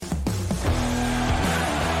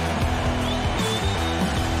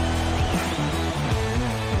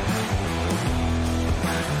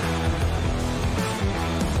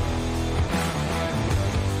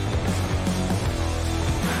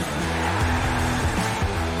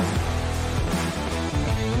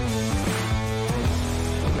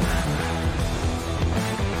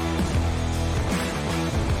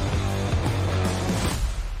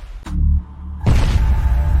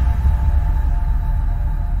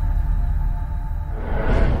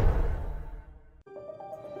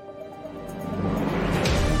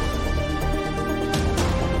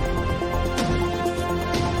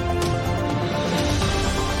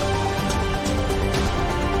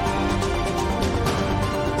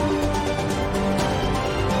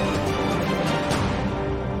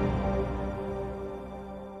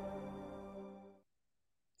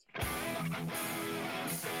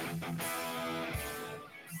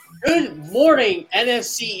morning,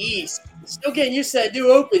 NFC East. Still getting used to that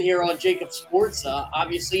new open here on JAKIB Sports.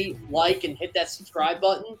 Obviously, like and hit that subscribe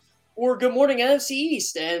button for Good Morning NFC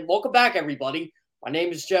East. And welcome back, everybody. My name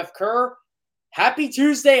is Jeff Kerr. Happy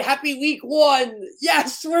Tuesday. Happy week one.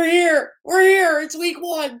 Yes, we're here. We're here. It's week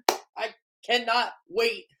one. I cannot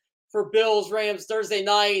wait for Bills-Rams Thursday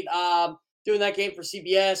night. Doing that game for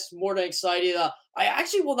CBS. More than excited. I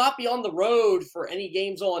actually will not be on the road for any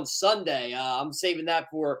games on Sunday. I'm saving that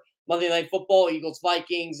for Monday Night Football,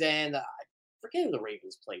 Eagles-Vikings, and I forget who the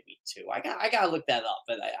Ravens play week 2. I got to look that up,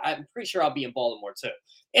 but I'm pretty sure I'll be in Baltimore too.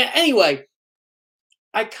 And anyway,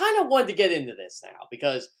 I kind of wanted to get into this now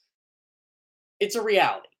because it's a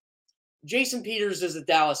reality. Jason Peters is a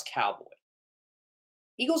Dallas Cowboy.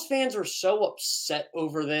 Eagles fans are so upset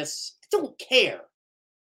over this. I don't care.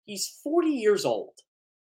 He's 40 years old.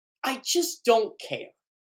 I just don't care.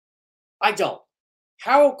 I don't.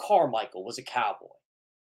 Harold Carmichael was a Cowboy.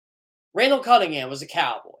 Randall Cunningham was a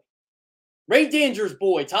Cowboy. Ray Danger's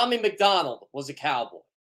boy, Tommy McDonald, was a Cowboy.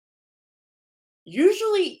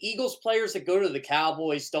 Usually, Eagles players that go to the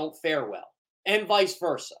Cowboys don't fare well, and vice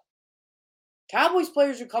versa. Cowboys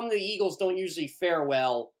players who come to the Eagles don't usually fare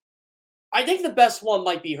well. I think the best one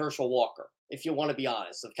might be Herschel Walker, if you want to be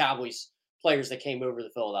honest, of Cowboys players that came over to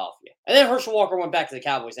Philadelphia. And then Herschel Walker went back to the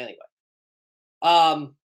Cowboys anyway.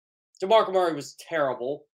 DeMarco Murray was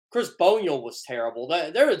terrible. Chris Bonial was terrible.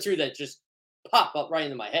 They're the two that just pop up right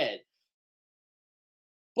into my head.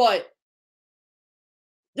 But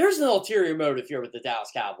there's an ulterior motive here with the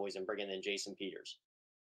Dallas Cowboys and bringing in Jason Peters.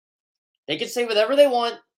 They can say whatever they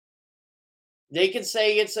want. They can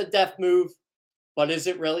say it's a death move, but is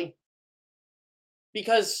it really?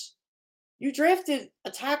 Because you drafted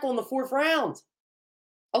a tackle in the 4th round,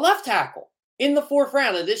 a left tackle in the 4th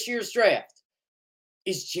round of this year's draft.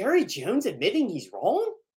 Is Jerry Jones admitting he's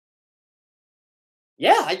wrong?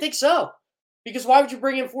 Yeah, I think so. Because why would you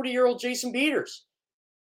bring in 40-year-old Jason Peters?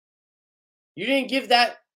 You didn't give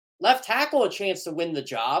that left tackle a chance to win the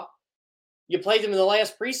job. You played him in the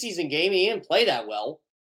last preseason game. He didn't play that well.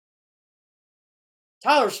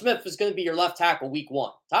 Tyler Smith is going to be your left tackle week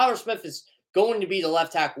 1. Tyler Smith is going to be the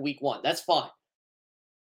left tackle week 1. That's fine.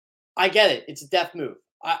 I get it. It's a death move.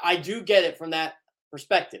 I do get it from that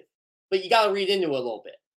perspective. But you got to read into it a little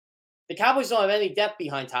bit. The Cowboys don't have any depth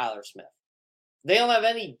behind Tyler Smith. They don't have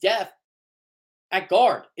any depth at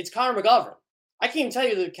guard. It's Connor McGovern. I can't even tell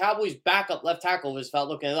you the Cowboys' backup left tackle is without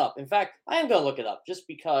looking it up. In fact, I am going to look it up just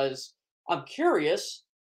because I'm curious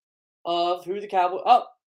of who the Cowboys... Oh,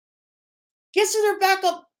 guess who their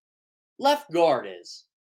backup left guard is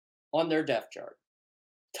on their depth chart?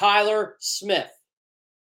 Tyler Smith.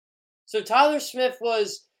 So Tyler Smith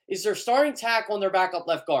is their starting tackle on their backup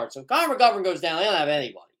left guard. So if Connor McGovern goes down, they don't have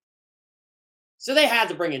anybody. So they had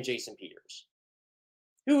to bring in Jason Peters,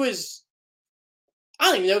 who is, I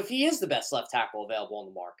don't even know if he is the best left tackle available on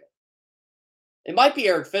the market. It might be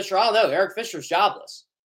Eric Fisher. I don't know. Eric Fisher's jobless.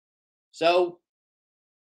 So,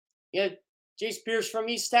 Jason Peters from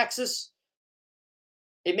East Texas.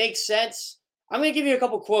 It makes sense. I'm going to give you a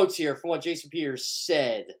couple quotes here from what Jason Peters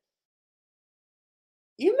said.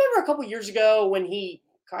 You remember a couple years ago when he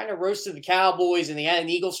kind of roasted the Cowboys and he had an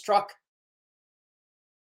Eagles truck?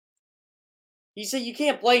 He said, "You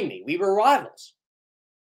can't blame me. We were rivals."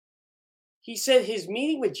 He said his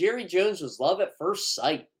meeting with Jerry Jones was love at first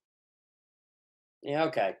sight. Yeah,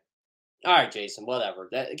 okay. All right, Jason, whatever.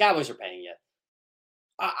 The Cowboys are paying you.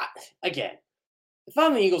 Again, if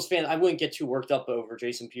I'm an Eagles fan, I wouldn't get too worked up over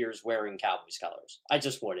Jason Peters wearing Cowboys colors. I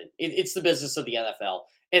just wouldn't. It's the business of the NFL.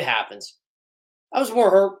 It happens. I was more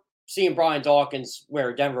hurt seeing Brian Dawkins wear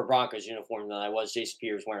a Denver Broncos uniform than I was Jason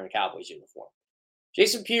Peters wearing a Cowboys uniform.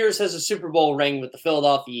 Jason Peters has a Super Bowl ring with the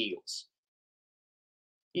Philadelphia Eagles.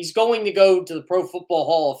 He's going to go to the Pro Football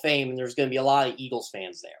Hall of Fame, and there's going to be a lot of Eagles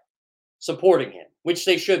fans there supporting him, which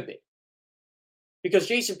they should be. Because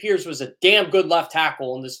Jason Peters was a damn good left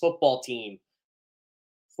tackle on this football team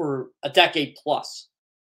for a decade plus.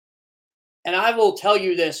 And I will tell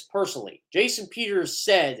you this personally. Jason Peters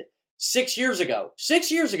said 6 years ago,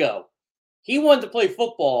 he wanted to play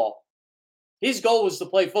football. His goal was to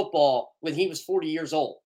play football when he was 40 years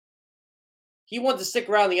old. He wanted to stick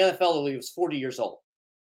around in the NFL until he was 40 years old.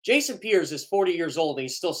 Jason Peters is 40 years old and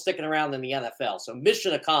he's still sticking around in the NFL. So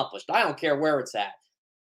mission accomplished. I don't care where it's at.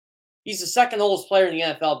 He's the second oldest player in the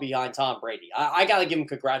NFL behind Tom Brady. I got to give him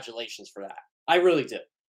congratulations for that. I really do.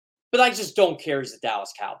 But I just don't care he's a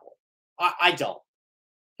Dallas Cowboy. I don't.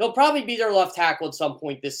 He'll probably be their left tackle at some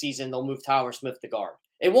point this season. They'll move Tyler Smith to guard.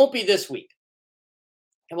 It won't be this week.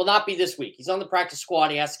 It will not be this week. He's on the practice squad.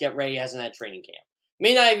 He has to get ready. He hasn't had training camp.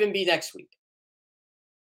 May not even be next week.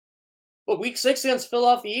 But week 6 against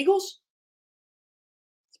Philadelphia Eagles?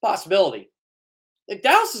 a possibility. Like,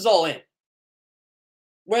 Dallas is all in.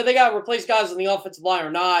 Where they got to replace guys on the offensive line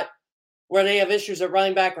or not, where they have issues at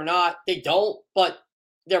running back or not, they don't, but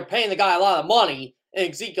they're paying the guy a lot of money, and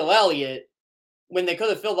Ezekiel Elliott, when they could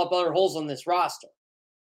have filled up other holes on this roster.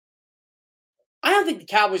 I don't think the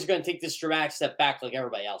Cowboys are going to take this dramatic step back like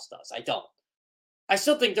everybody else does. I don't. I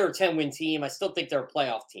still think they're a 10-win team. I still think they're a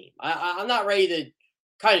playoff team. I'm not ready to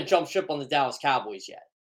kind of jump ship on the Dallas Cowboys yet,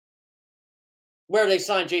 where they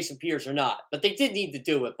signed Jason Pierce or not. But they did need to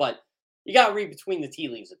do it, but you got to read between the tea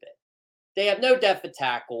leaves a bit. They have no depth at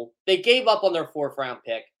tackle. They gave up on their 4th-round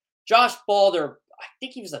pick. Josh Ball, I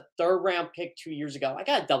think he was a 3rd-round pick 2 years ago. I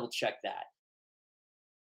got to double-check that.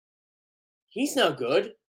 He's no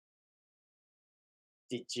good.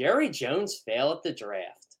 Did Jerry Jones fail at the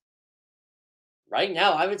draft? Right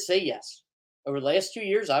now, I would say yes. Over the last 2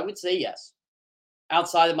 years, I would say yes.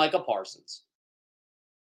 Outside of Micah Parsons.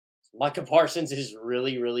 Micah Parsons is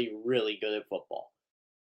really, really, really good at football.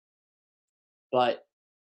 But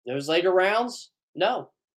those later rounds, no.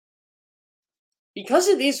 Because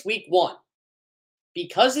it is week 1.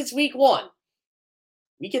 Because it's week 1,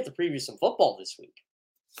 we get to preview some football this week.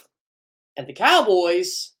 And the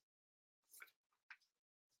Cowboys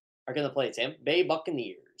are going to play Tampa Bay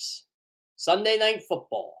Buccaneers. Sunday Night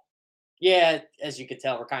Football. Yeah, as you can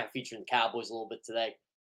tell, we're kind of featuring the Cowboys a little bit today.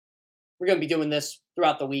 We're going to be doing this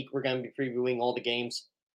throughout the week. We're going to be previewing all the games.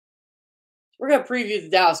 We're going to preview the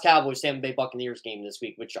Dallas Cowboys Tampa Bay Buccaneers game this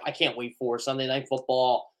week, which I can't wait for. Sunday Night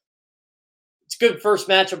Football. It's a good first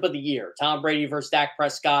matchup of the year. Tom Brady versus Dak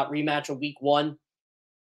Prescott, rematch of week 1.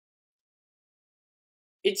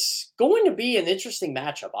 It's going to be an interesting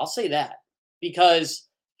matchup. I'll say that. Because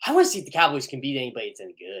I want to see if the Cowboys can beat anybody that's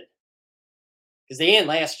any good. Because they didn't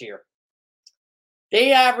last year.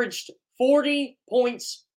 They averaged 40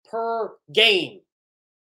 points per game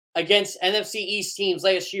against NFC East teams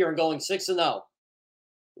last year and going 6-0.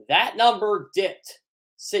 That number dipped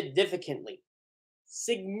significantly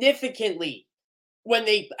when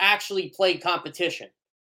they actually played competition.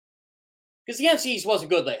 Because the NFC East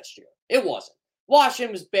wasn't good last year. It wasn't.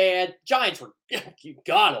 Washington was bad. Giants were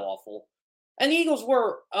god-awful. And the Eagles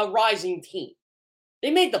were a rising team.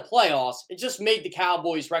 They made the playoffs. It just made the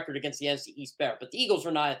Cowboys' record against the NFC East better. But the Eagles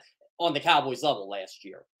were not on the Cowboys level last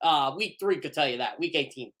year. Week 3 could tell you that. Week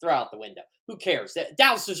 18, throw out the window. Who cares?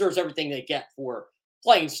 Dallas deserves everything they get for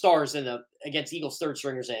playing stars against Eagles third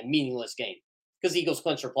stringers in a meaningless game. Because the Eagles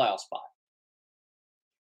clinched their playoff spot.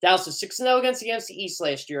 Dallas was 6-0 against the NFC East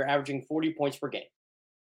last year, averaging 40 points per game.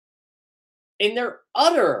 In their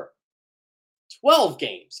other 12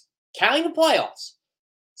 games, counting the playoffs,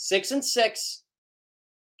 6-6,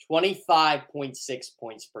 25.6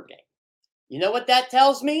 points per game. You know what that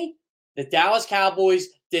tells me? The Dallas Cowboys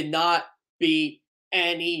did not beat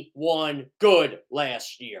anyone good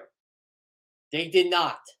last year. They did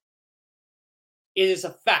not. It is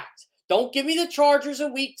a fact. Don't give me the Chargers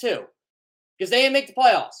in week 2 because they didn't make the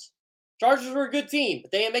playoffs. Chargers were a good team,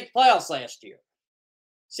 but they didn't make the playoffs last year.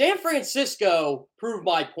 San Francisco proved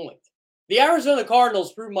my point. The Arizona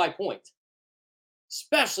Cardinals proved my point.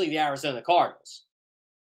 Especially the Arizona Cardinals.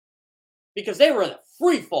 Because they were in a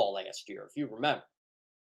free fall last year, if you remember.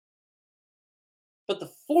 But the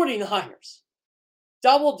 49ers,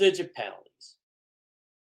 double-digit penalties.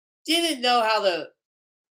 Didn't know how to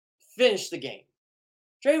finish the game.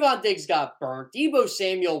 Trayvon Diggs got burnt. Deebo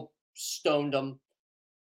Samuel stoned him.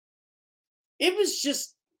 It was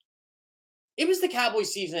the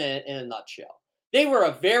Cowboys season in a nutshell. They were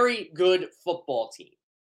a very good football team.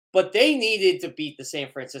 But they needed to beat the San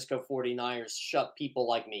Francisco 49ers, shut people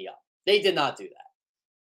like me up. They did not do that.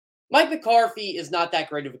 Mike McCarthy is not that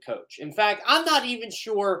great of a coach. In fact, I'm not even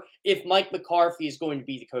sure if Mike McCarthy is going to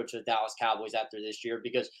be the coach of the Dallas Cowboys after this year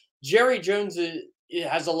because Jerry Jones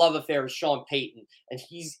has a love affair with Sean Payton. And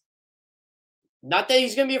he's not that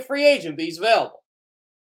he's going to be a free agent, but he's available.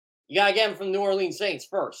 You got to get him from the New Orleans Saints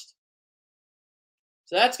first.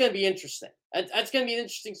 So that's going to be interesting. That's going to be an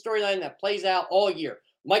interesting storyline that plays out all year.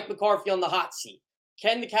 Mike McCarthy on the hot seat.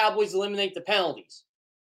 Can the Cowboys eliminate the penalties?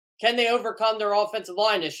 Can they overcome their offensive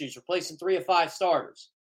line issues, replacing 3 of 5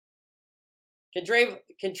 starters? Can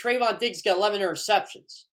Trayvon Diggs get 11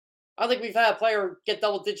 interceptions? I don't think we've had a player get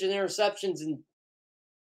double-digit interceptions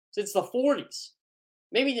since the 40s.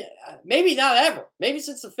 Maybe not ever. Maybe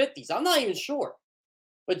since the 50s. I'm not even sure.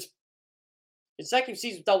 But his second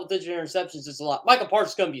season with double-digit interceptions is a lot. Michael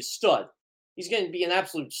Parsons is going to be a stud. He's going to be an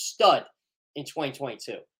absolute stud in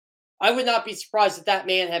 2022. I would not be surprised if that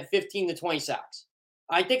man had 15 to 20 sacks.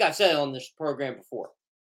 I think I've said it on this program before.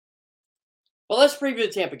 But let's preview the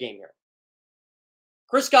Tampa game here.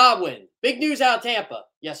 Chris Godwin. Big news out of Tampa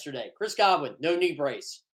yesterday. Chris Godwin, no knee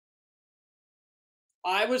brace.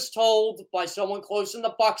 I was told by someone close in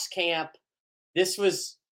the Bucs camp, this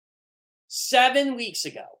was 7 weeks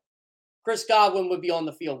ago, Chris Godwin would be on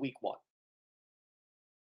the field week 1.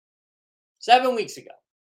 7 weeks ago,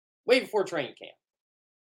 way before training camp.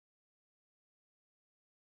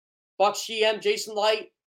 Bucs GM Jason Light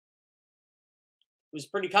was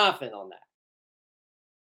pretty confident on that.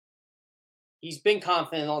 He's been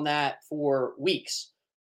confident on that for weeks.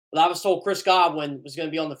 But I was told Chris Godwin was going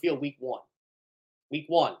to be on the field week 1. Week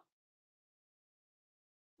 1.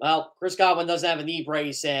 Well, Chris Godwin doesn't have a knee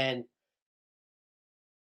brace, and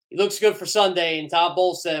he looks good for Sunday. And Todd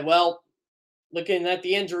Bowles said, well, looking at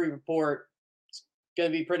the injury report, it's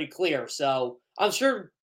going to be pretty clear. So I'm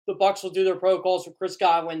sure the Bucs will do their protocols for Chris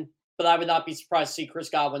Godwin, but I would not be surprised to see Chris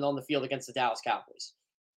Godwin on the field against the Dallas Cowboys.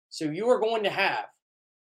 So you are going to have,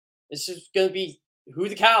 this is going to be who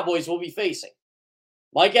the Cowboys will be facing.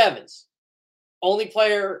 Mike Evans, only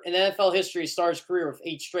player in NFL history to start his career with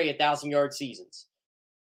 8 straight 1,000-yard seasons.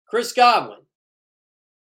 Chris Godwin,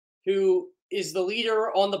 who is the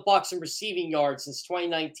leader on the Bucs in receiving yards since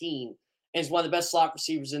 2019 and is one of the best slot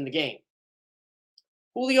receivers in the game.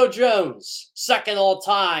 Julio Jones, second all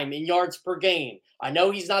time in yards per game. I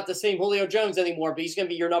know he's not the same Julio Jones anymore, but he's going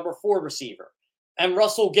to be your number 4 receiver. And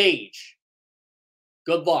Russell Gage.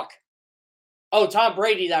 Good luck. Oh, Tom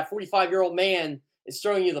Brady, that 45-year-old man, is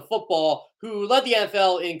throwing you the football, who led the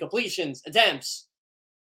NFL in completions, attempts,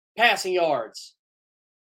 passing yards,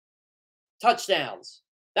 touchdowns.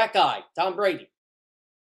 That guy, Tom Brady.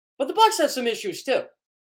 But the Bucs have some issues too.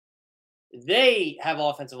 They have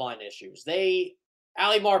offensive line issues.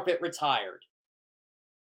 Ali Marpet retired.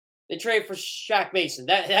 They traded for Shaq Mason.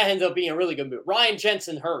 That ended up being a really good move. Ryan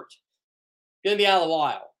Jensen hurt. Going to be out of the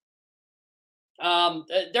while.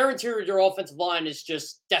 Their interior offensive line is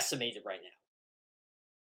just decimated right now.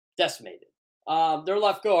 Decimated. Their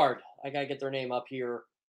left guard. I got to get their name up here.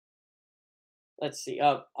 Let's see.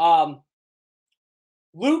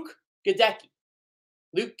 Luke Gadecki.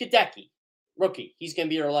 Luke Gadecki, rookie. He's going to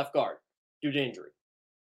be their left guard due to injury.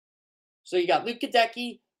 So you got Luke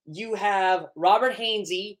Gadecki. You have Robert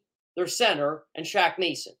Hainsey, their center, and Shaq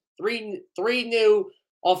Mason. Three new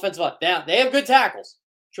offensive line. They have good tackles.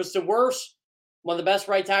 Tristan Wirfs, one of the best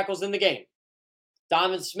right tackles in the game.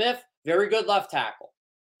 Donovan Smith, very good left tackle.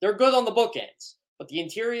 They're good on the bookends. But the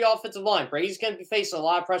interior offensive line, Brady's going to be facing a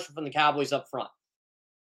lot of pressure from the Cowboys up front.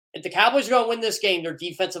 If the Cowboys are going to win this game, their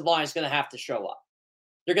defensive line is going to have to show up.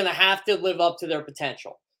 They're going to have to live up to their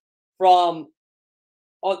potential. From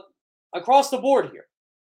across the board here.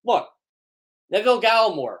 Look, Neville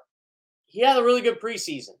Gallimore, he had a really good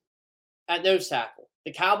preseason at nose tackle.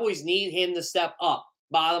 The Cowboys need him to step up.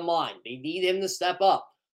 Bottom line, they need him to step up.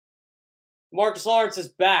 Marcus Lawrence is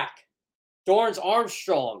back. Dorrance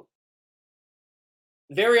Armstrong,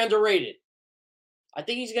 very underrated. I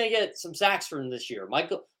think he's going to get some sacks for him this year.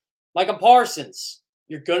 Micah Parsons,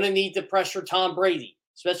 you're going to need to pressure Tom Brady,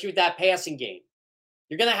 especially with that passing game.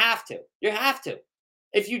 You're going to have to. You have to.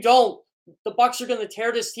 If you don't, the Bucs are going to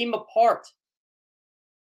tear this team apart.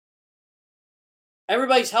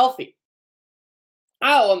 Everybody's healthy.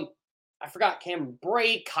 I forgot Cameron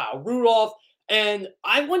Brate, Kyle Rudolph, and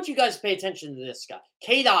I want you guys to pay attention to this guy.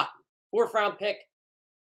 Cade Otton, 4th round pick.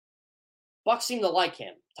 Bucs seem to like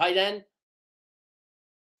him. Tight end.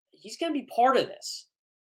 He's going to be part of this.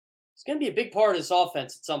 He's going to be a big part of this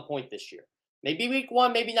offense at some point this year. Maybe week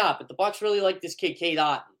 1, maybe not, but the Bucs really like this kid, Cade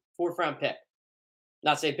Otton, 4th round pick.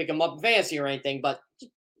 Not saying pick him up in fantasy or anything, but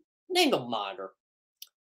name the monitor.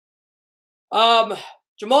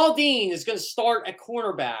 Jamal Dean is going to start at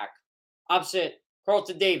cornerback opposite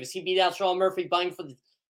Carlton Davis. He beat out Sean Murphy, buying for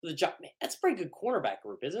the job. Man, that's a pretty good cornerback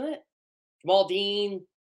group, isn't it? Jamal Dean,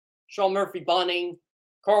 Sean Murphy bunting,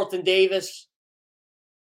 Carlton Davis.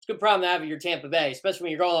 It's a good problem to have at your Tampa Bay, especially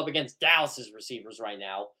when you're going up against Dallas's receivers right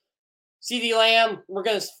now. CeeDee Lamb, we're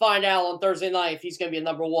going to find out on Thursday night if he's going to be a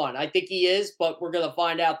number 1. I think he is, but we're going to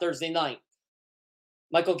find out Thursday night.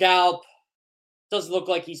 Michael Gallup doesn't look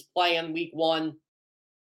like he's playing week 1.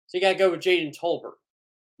 So you got to go with Jaden Tolbert,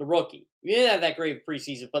 the rookie. We didn't have that great of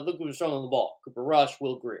preseason, but look who was throwing on the ball. Cooper Rush,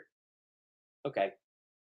 Will Grier. Okay.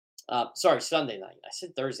 Sunday night. I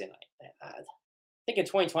said Thursday night. I think in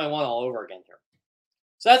 2021 all over again here.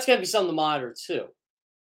 So that's going to be something to monitor too.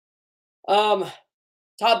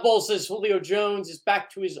 Todd Bowles says Julio Jones is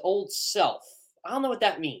back to his old self. I don't know what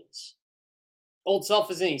that means. Old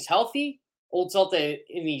self is in he's healthy. Old self in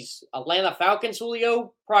these Atlanta Falcons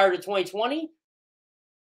Julio prior to 2020.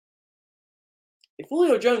 If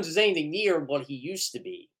Julio Jones is anything near what he used to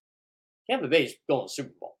be, Tampa Bay is going to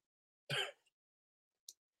Super Bowl.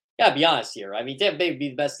 Gotta be honest here. I mean, Tampa Bay would be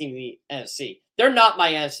the best team in the NFC. They're not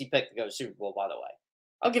my NFC pick to go to Super Bowl, by the way.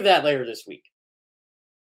 I'll give that later this week.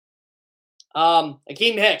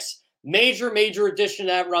 Akeem Hicks, major addition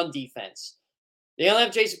to that run defense. They don't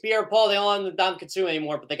have Jason Pierre-Paul. They don't have Dom Katsu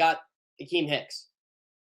anymore, but they got Akeem Hicks.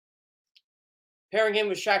 Pairing him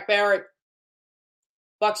with Shaq Barrett.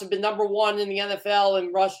 Bucks have been number 1 in the NFL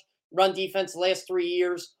in run defense the last 3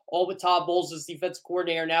 years, all with Todd Bowles as defensive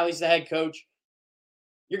coordinator. Now he's the head coach.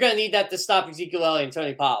 You're going to need that to stop Ezekiel Elliott and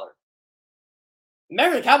Tony Pollard.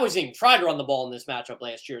 Remember, the Cowboys didn't try to run the ball in this matchup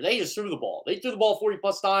last year. They just threw the ball. They threw the ball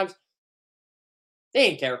 40-plus times. They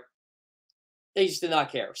didn't care. They just did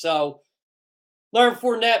not care. So, Leonard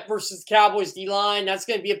Fournette versus the Cowboys D-line. That's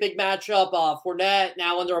going to be a big matchup. Fournette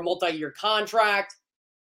now under a multi-year contract.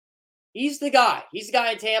 He's the guy. He's the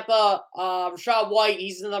guy in Tampa. Rashad White,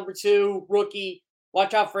 he's the number 2 rookie.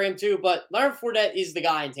 Watch out for him too. But Leonard Fournette is the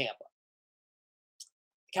guy in Tampa.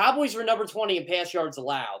 Cowboys were number 20 in pass yards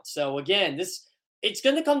allowed. So again, it's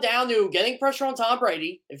going to come down to getting pressure on Tom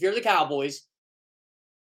Brady. If you're the Cowboys,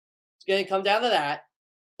 it's going to come down to that.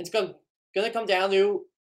 It's going to come down to,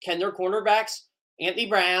 can their cornerbacks, Anthony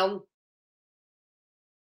Brown,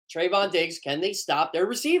 Trayvon Diggs, can they stop their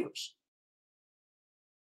receivers?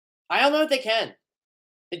 I don't know if they can.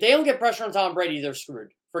 If they don't get pressure on Tom Brady, they're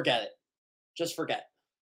screwed. Forget it. Just forget.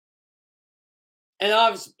 And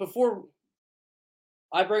obviously, before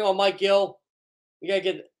I bring on Mike Gill, we got to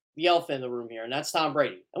get the elephant in the room here, and that's Tom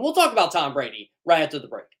Brady. And we'll talk about Tom Brady right after the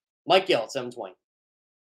break. Mike Gill at 720.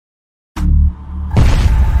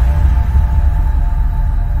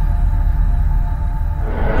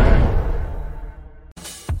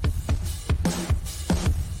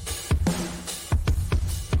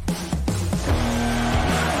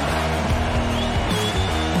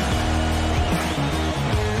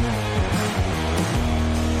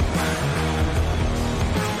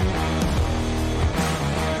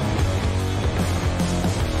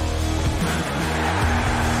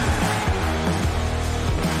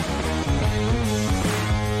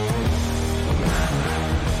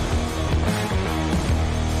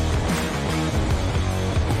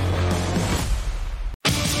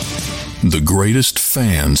 The greatest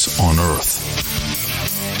fans on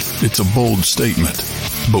earth. It's a bold statement,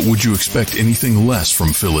 but would you expect anything less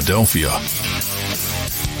from Philadelphia?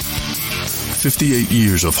 58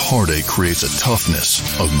 years of heartache creates a toughness,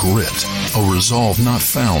 a grit, a resolve not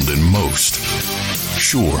found in most.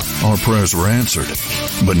 Sure, our prayers were answered,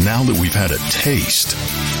 but now that we've had a taste,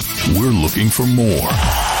 we're looking for more.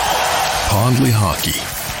 Pondley Hockey,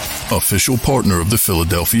 official partner of the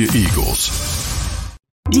Philadelphia Eagles.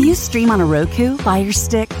 Do you stream on a Roku, Fire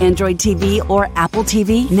Stick, Android TV, or Apple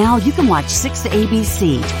TV? Now you can watch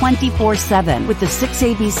 6ABC 24/7 with the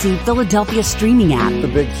 6ABC Philadelphia streaming app. The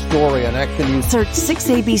big story on Action. Search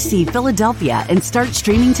 6ABC Philadelphia and start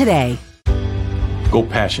streaming today. Go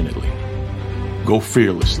passionately. Go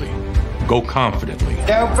fearlessly. Go confidently.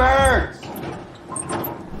 Go Birds!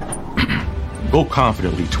 Go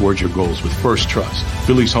confidently towards your goals with First Trust,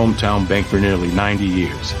 Philly's hometown bank for nearly 90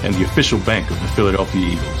 years, and the official bank of the Philadelphia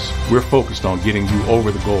Eagles. We're focused on getting you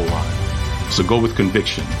over the goal line. So go with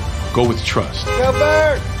conviction, go with trust, Go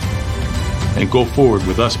Birds! and go forward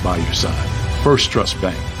with us by your side. First Trust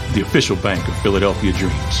Bank, the official bank of Philadelphia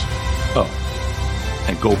dreams. Oh,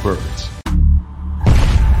 and go Birds.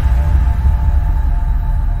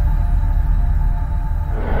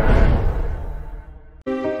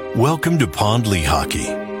 Welcome to Pondley Hockey,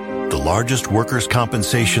 the largest workers'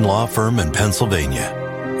 compensation law firm in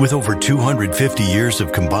Pennsylvania. With over 250 years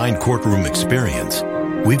of combined courtroom experience,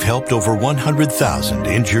 we've helped over 100,000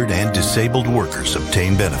 injured and disabled workers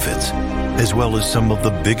obtain benefits, as well as some of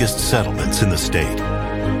the biggest settlements in the state.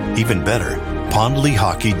 Even better, Pondley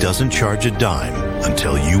Hockey doesn't charge a dime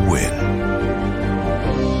until you win.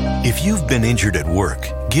 If you've been injured at work,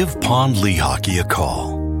 give Pondley Hockey a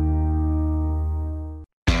call.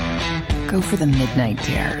 Go for the midnight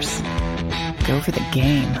dares. Go for the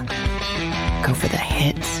game. Go for the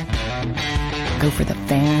hits. Go for the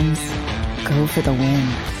fans. Go for the win.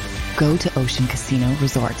 Go to Ocean Casino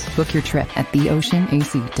Resorts. Book your trip at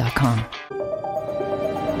theoceanac.com.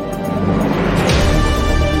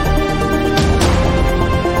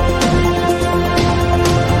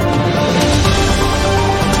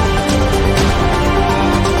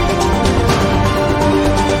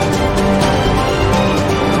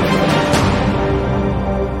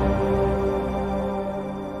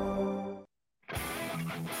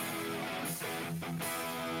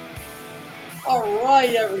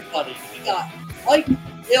 Everybody, we got Mike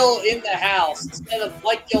Gill in the house. Instead of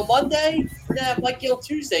Mike Gill Monday, we're gonna have Mike Gill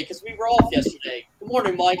Tuesday because we were off yesterday. Good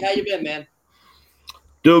morning, Mike. How you been, man?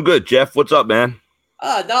 Doing good, Jeff. What's up, man?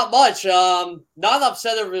 Not much. Not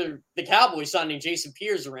upset over the Cowboys signing Jason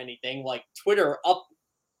Peters or anything. Like Twitter up,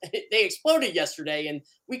 they exploded yesterday, and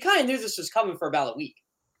we kind of knew this was coming for about a week.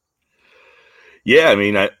 Yeah, I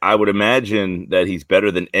mean, I would imagine that he's better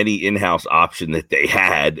than any in-house option that they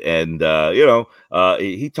had. And,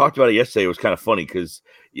 he talked about it yesterday. It was kind of funny because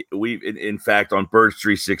in fact, on Birds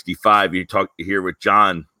 365, you hear what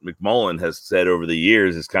John McMullen has said over the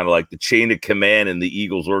years. It's kind of like the chain of command in the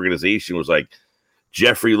Eagles organization was like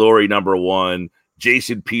Jeffrey Lurie, number 1,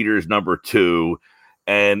 Jason Peters, number 2.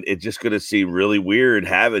 And it's just going to seem really weird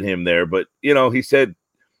having him there. But, he said,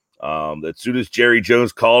 as soon as Jerry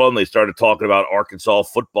Jones called him, they started talking about Arkansas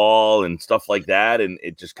football and stuff like that. And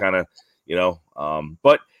it just kind of,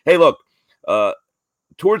 but hey, look,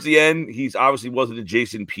 towards the end, he's obviously wasn't the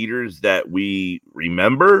Jason Peters that we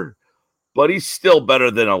remember, but he's still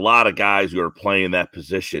better than a lot of guys who are playing that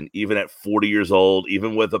position, even at 40 years old,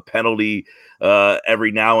 even with a penalty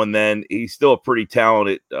every now and then. He's still a pretty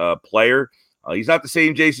talented player. He's not the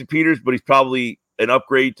same Jason Peters, but he's probably an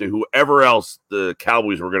upgrade to whoever else the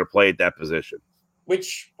Cowboys were going to play at that position.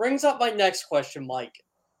 Which brings up my next question, Mike.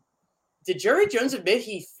 Did Jerry Jones admit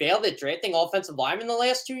he failed at drafting offensive linemen the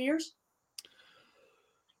last 2 years?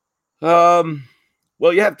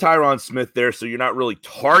 Well, you have Tyron Smith there, so you're not really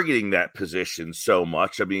targeting that position so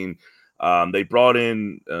much. I mean, they brought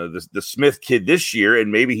in the Smith kid this year,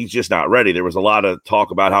 and maybe he's just not ready. There was a lot of talk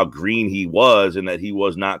about how green he was and that he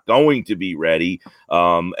was not going to be ready.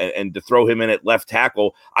 And to throw him in at left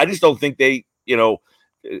tackle, I just don't think they,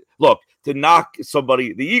 look, to knock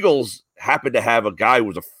somebody. The Eagles happen to have a guy who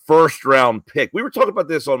was a first-round pick. We were talking about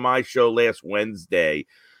this on my show last Wednesday.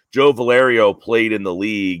 Joe Valerio played in the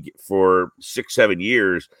league for 6-7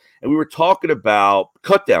 years. And we were talking about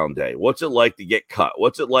cut down day. What's it like to get cut?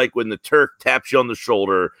 What's it like when the Turk taps you on the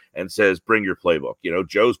shoulder and says, bring your playbook?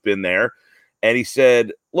 Joe's been there. And he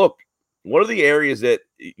said, look, one of the areas that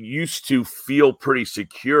used to feel pretty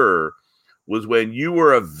secure was when you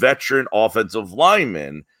were a veteran offensive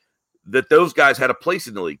lineman, that those guys had a place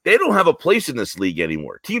in the league. They don't have a place in this league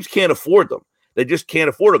anymore. Teams can't afford them. They just can't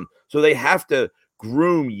afford them. So they have to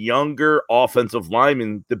groom younger offensive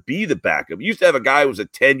linemen to be the backup. You used to have a guy who was a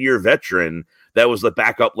 10-year veteran that was the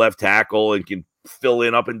backup left tackle and can fill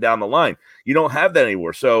in up and down the line. You don't have that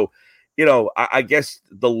anymore. So, I guess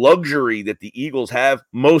the luxury that the Eagles have,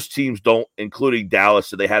 most teams don't, including Dallas,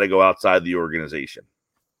 so they had to go outside the organization.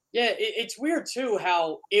 Yeah, it's weird, too,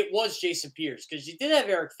 how it was Jason Peters, because you did have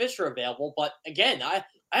Eric Fisher available, but again, I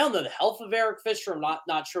don't know the health of Eric Fisher. I'm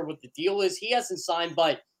not sure what the deal is. He hasn't signed,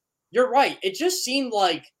 but you're right. It just seemed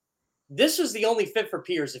like this was the only fit for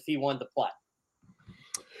Peters if he wanted to play.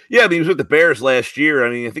 Yeah, I mean, he was with the Bears last year. I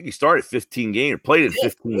mean, I think he started 15 games, played in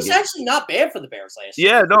 15 games. It was actually not bad for the Bears last year.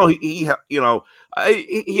 Yeah, no, he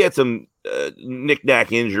had some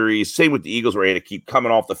knick-knack injuries. Same with the Eagles, where he had to keep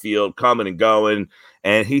coming off the field, coming and going,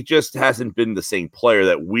 and he just hasn't been the same player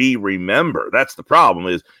that we remember. That's the problem,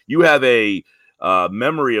 is you have a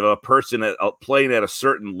memory of a person playing at a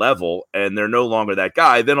certain level, and they're no longer that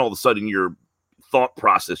guy. Then all of a sudden your thought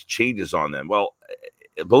process changes on them. Well,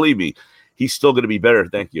 believe me, he's still going to be better.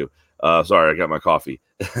 Thank you. Sorry, I got my coffee.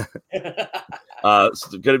 It's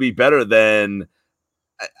going to be better than,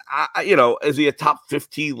 is he a top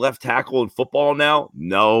 15 left tackle in football now?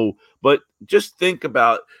 No, but just think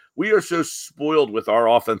about, we are so spoiled with our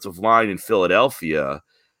offensive line in Philadelphia.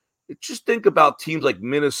 Just think about teams like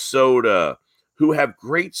Minnesota, who have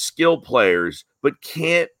great skill players, but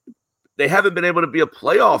they haven't been able to be a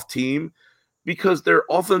playoff team because their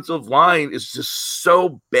offensive line is just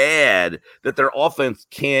so bad that their offense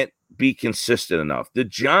can't be consistent enough. The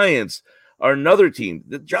Giants are another team.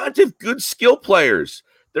 The Giants have good skill players.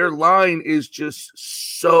 Their line is just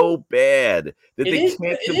so bad that it is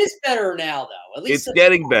better now, though. At least it's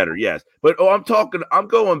getting better, yes. But I'm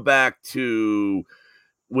going back to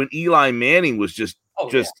when Eli Manning was just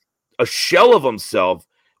a shell of himself.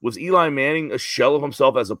 Was Eli Manning a shell of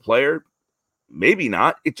himself as a player? Maybe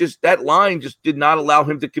not. It just, that line just did not allow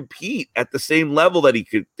him to compete at the same level that he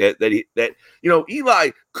could.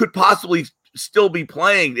 Eli could possibly still be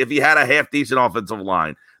playing if he had a half decent offensive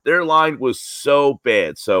line. Their line was so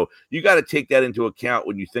bad. So you got to take that into account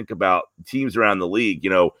when you think about teams around the league.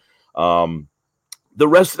 The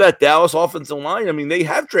rest of that Dallas offensive line, I mean, they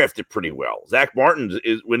have drafted pretty well. Zach Martin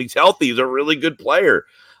is, when he's healthy, he's a really good player.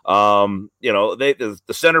 The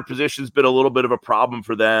center position's been a little bit of a problem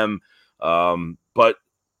for them. But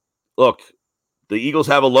look, the Eagles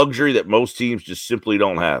have a luxury that most teams just simply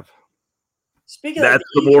don't have. That's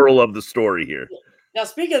the moral of the story here. Now,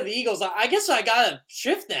 speaking of the Eagles, I guess I got to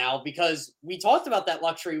shift now because we talked about that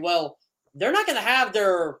luxury. Well, they're not going to have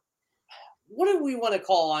what do we want to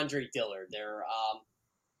call Andre Dillard there?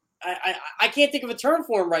 I can't think of a term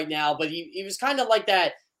for him right now, but he was kind of like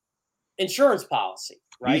that insurance policy,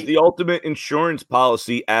 right? He's the ultimate insurance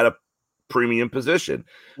policy at a premium position.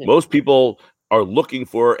 Most people are looking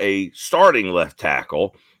for a starting left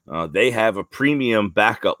tackle. They have a premium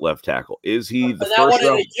backup left tackle. Is he the first? What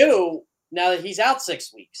do they do now that he's out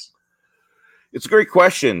 6 weeks? It's a great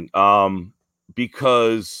question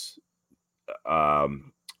because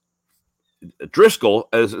Driscoll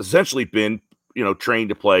has essentially been, trained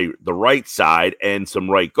to play the right side and some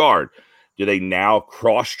right guard. Do they now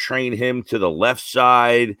cross-train him to the left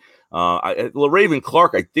side? Raven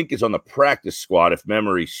Clark, I think, is on the practice squad, if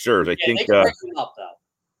memory serves. I think they can bring him up, though.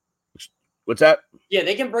 What's that? Yeah,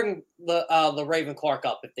 they can bring the Raven Clark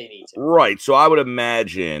up if they need to. Right. So I would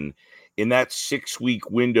imagine in that 6-week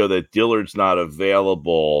window that Dillard's not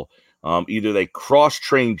available, either they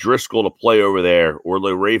cross-train Driscoll to play over there, or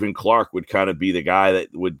Raven Clark would kind of be the guy that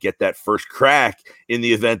would get that first crack in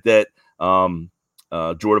the event that Jordan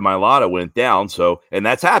Mailata went down. So, and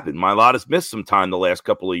that's happened. Mailata's missed some time the last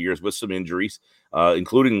couple of years with some injuries,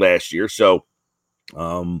 including last year. So,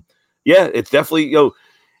 it's definitely,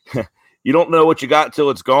 you don't know what you got until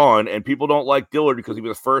it's gone. And people don't like Dillard because he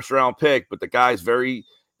was a first-round pick, but the guy's very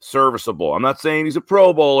serviceable. I'm not saying he's a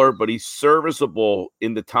Pro Bowler, but he's serviceable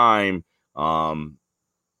in the time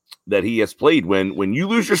that he has played. When you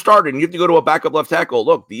lose your starter and you have to go to a backup left tackle,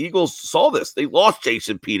 look, the Eagles saw this. They lost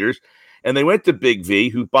Jason Peters, and they went to Big V,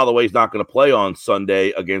 who, by the way, is not going to play on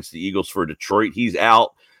Sunday against the Eagles for Detroit. He's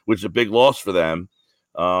out, which is a big loss for them.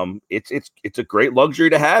 It's a great luxury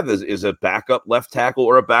to have is a backup left tackle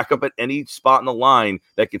or a backup at any spot in the line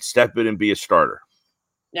that could step in and be a starter.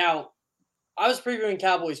 Now, I was previewing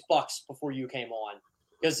Cowboys Bucks before you came on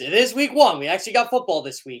because it is week 1. We actually got football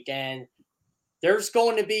this week, and there's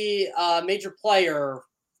going to be a major player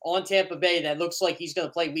on Tampa Bay that looks like he's going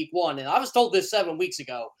to play week 1. And I was told this 7 weeks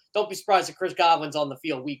ago. Don't be surprised if Chris Godwin's on the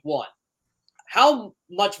field week 1. How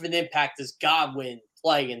much of an impact does Godwin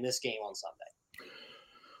play in this game on Sunday?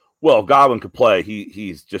 Well, Godwin could play.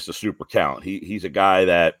 He's just a super talent. He's a guy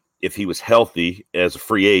that, if he was healthy as a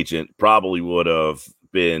free agent, probably would have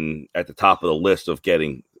been at the top of the list of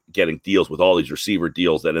getting deals with all these receiver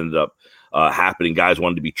deals that ended up happening. Guys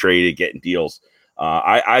wanted to be traded, getting deals.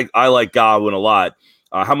 I like Godwin a lot.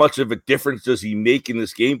 How much of a difference does he make in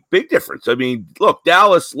this game? Big difference. I mean, look,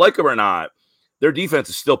 Dallas, like him or not, their defense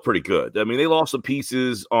is still pretty good. I mean, they lost some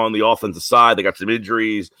pieces on the offensive side. They got some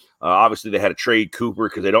injuries. Obviously, they had to trade Cooper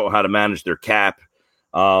because they don't know how to manage their cap.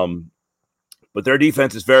 But their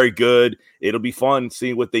defense is very good. It'll be fun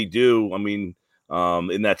seeing what they do. I mean,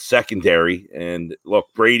 in that secondary. And look,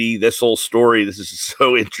 Brady, this whole story, this is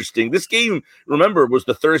so interesting. This game, remember, was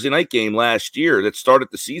the Thursday night game last year that started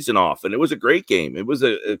the season off, and it was a great game. It was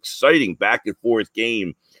an exciting back and forth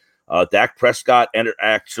game. Dak Prescott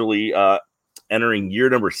entering year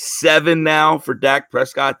number 7 now for Dak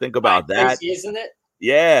Prescott. Think about that. Crazy, isn't it?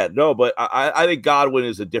 Yeah, no, but I think Godwin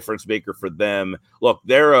is a difference maker for them. Look,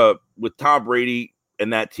 they're with Tom Brady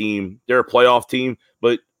and that team, they're a playoff team,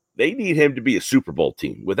 but they need him to be a Super Bowl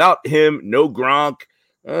team. Without him, no Gronk.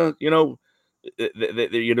 You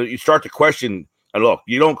start to question. And look,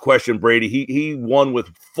 you don't question Brady. He won with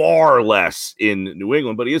far less in New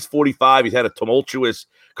England, but he is 45. He's had a tumultuous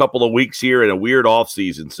couple of weeks here and a weird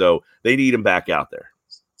offseason, so they need him back out there.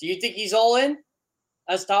 Do you think he's all in,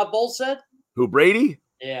 as Todd Bowles said? Who, Brady?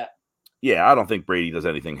 Yeah. Yeah, I don't think Brady does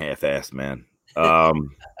anything half-assed, man.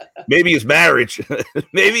 Maybe his marriage.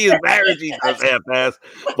 Maybe his marriage he does half-assed.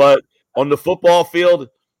 But on the football field,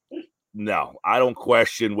 no. I don't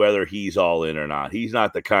question whether he's all in or not. He's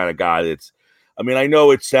not the kind of guy that's – I mean, I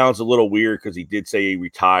know it sounds a little weird because he did say he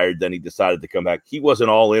retired, then he decided to come back. He wasn't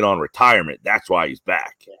all in on retirement. That's why he's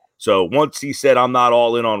back. Yeah. So once he said, I'm not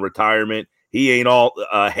all in on retirement, he ain't all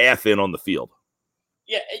half in on the field.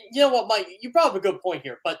 Yeah, you know what, Mike? You brought up a good point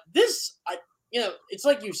here. But this, it's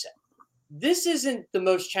like you said. This isn't the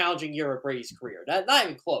most challenging year of Brady's career. Not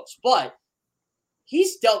even close. But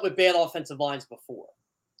he's dealt with bad offensive lines before.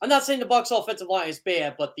 I'm not saying the Bucs offensive line is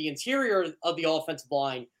bad, but the interior of the offensive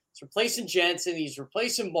line – he's replacing Jensen. He's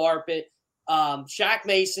replacing Marpet. Shaq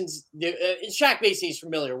Mason he's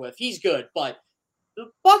familiar with. He's good. But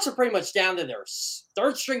the Bucs are pretty much down to their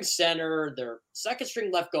third-string center, their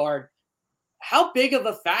second-string left guard. How big of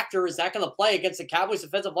a factor is that going to play against the Cowboys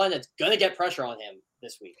defensive line that's going to get pressure on him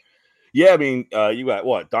this week? Yeah, I mean, you got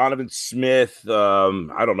what? Donovan Smith.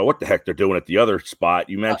 I don't know what the heck they're doing at the other spot.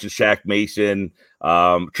 You mentioned Shaq Mason.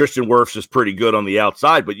 Tristan Wirfs is pretty good on the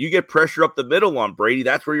outside, but you get pressure up the middle on Brady.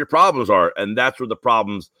 That's where your problems are, and that's where the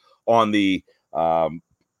problems on the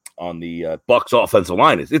Bucks offensive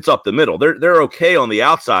line is. It's up the middle. They're okay on the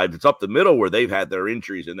outside. It's up the middle where they've had their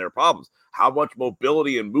injuries and their problems. How much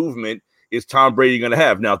mobility and movement is Tom Brady going to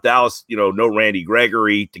have? Now, Dallas, no Randy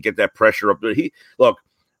Gregory to get that pressure up there.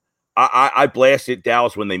 I blasted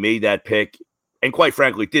Dallas when they made that pick, and quite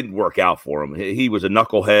frankly, it didn't work out for him. He was a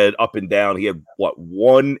knucklehead up and down. He had,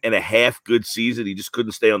 1.5 good season. He just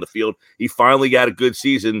couldn't stay on the field. He finally got a good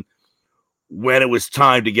season when it was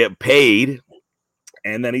time to get paid,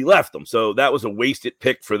 and then he left them. So that was a wasted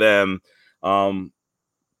pick for them.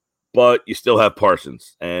 But you still have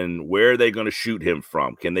Parsons. And where are they going to shoot him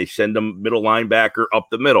from? Can they send him middle linebacker up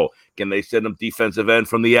the middle? Can they send him defensive end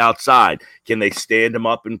from the outside? Can they stand him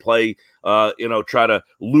up and play, try to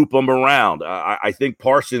loop him around? I think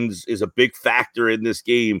Parsons is a big factor in this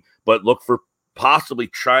game, but look for possibly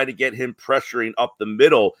trying to get him pressuring up the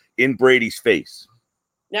middle in Brady's face.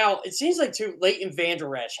 Now, it seems like too late in Van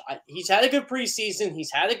Der Esch. He's had a good preseason.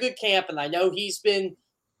 He's had a good camp, and I know he's been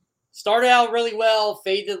started out really well,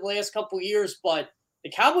 faded the last couple of years, but the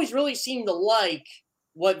Cowboys really seem to like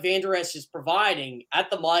what Van Der Esch is providing at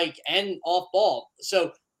the mic and off ball.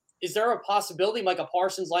 So is there a possibility Micah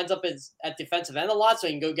Parsons lines up at defensive end a lot so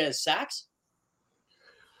he can go get his sacks?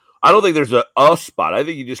 I don't think there's a spot. I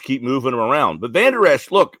think you just keep moving him around. But Van Der Esch,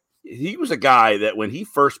 look, he was a guy that when he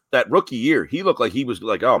that rookie year, he looked like he was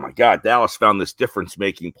like, oh my God, Dallas found this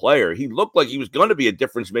difference-making player. He looked like he was going to be a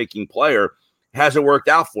difference-making player. Hasn't worked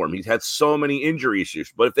out for him. He's had so many injury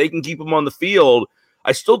issues. But if they can keep him on the field,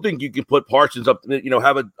 I still think you can put Parsons up,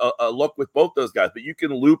 have a look with both those guys. But you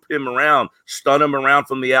can loop him around, stun him around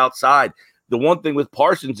from the outside. The one thing with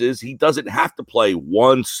Parsons is he doesn't have to play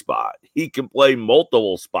one spot. He can play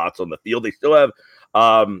multiple spots on the field. They still have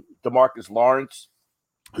DeMarcus Lawrence,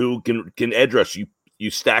 who can edge rush. You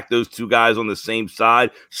stack those two guys on the same side,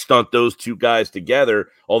 stunt those two guys together,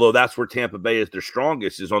 although that's where Tampa Bay is their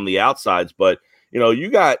strongest, is on the outsides. But, you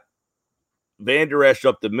got Van Der Esch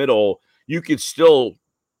up the middle. You could still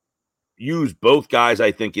use both guys,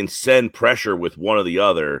 I think, and send pressure with one or the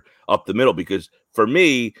other up the middle. Because for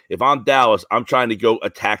me, if I'm Dallas, I'm trying to go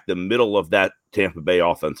attack the middle of that Tampa Bay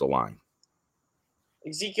offensive line.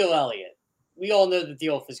 Ezekiel Elliott. We all know the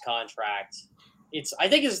deal with his contract. I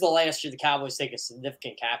think it's the last year the Cowboys take a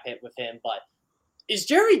significant cap hit with him, but is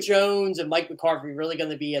Jerry Jones and Mike McCarthy really going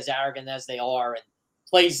to be as arrogant as they are and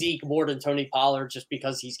play Zeke more than Tony Pollard just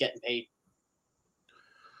because he's getting paid?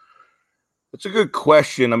 That's a good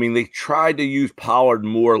question. I mean, they tried to use Pollard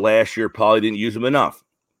more last year, probably didn't use him enough.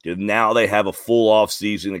 Now they have a full off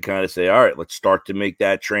season to kind of say, all right, let's start to make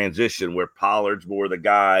that transition where Pollard's more the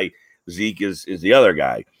guy, Zeke is the other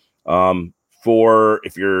guy.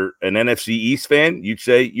 If you're an NFC East fan, you'd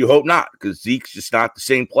say you hope not, because Zeke's just not the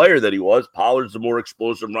same player that he was. Pollard's the more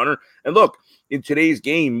explosive runner. And look, in today's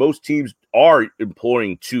game, most teams are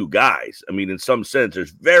employing two guys. I mean, in some sense,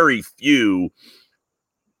 there's very few.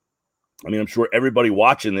 I mean, I'm sure everybody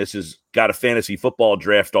watching this has got a fantasy football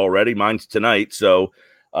draft already. Mine's tonight. So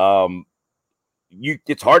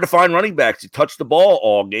it's hard to find running backs to touch the ball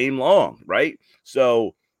all game long, right?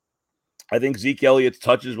 So I think Zeke Elliott's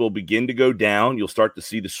touches will begin to go down. You'll start to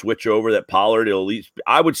see the switch over that Pollard. It'll at least,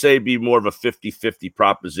 I would say, be more of a 50-50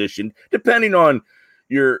 proposition, depending on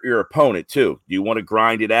your opponent, too. Do you want to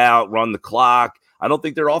grind it out, run the clock? I don't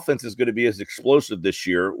think their offense is going to be as explosive this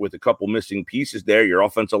year with a couple missing pieces there. Your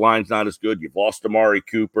offensive line's not as good. You've lost Amari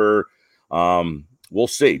Cooper. We'll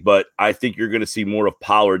see. But I think you're going to see more of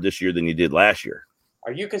Pollard this year than you did last year.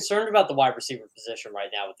 Are you concerned about the wide receiver position right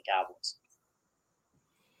now with the Cowboys?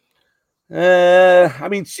 I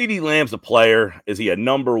mean, CeeDee Lamb's a player. Is he a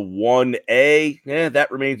number 1A? Yeah, that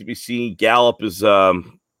remains to be seen. Gallup is, I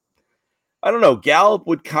don't know. Gallup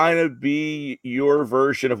would kind of be your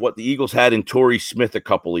version of what the Eagles had in Torrey Smith a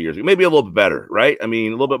couple of years ago. Maybe a little bit better, right? I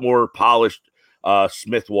mean, a little bit more polished.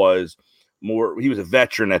 Smith was more, he was a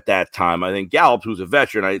veteran at that time. I think Gallup, who's a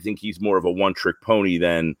veteran, I think he's more of a one-trick pony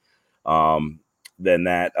than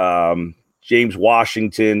that. James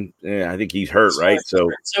Washington, I think he's hurt, right? So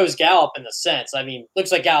is Gallup in a sense. I mean,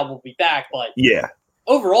 looks like Gallup will be back, but yeah,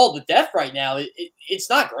 overall the depth right now, it's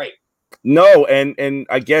not great. No, and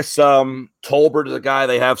I guess Tolbert is a guy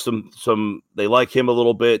they have some they like him a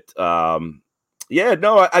little bit. Yeah,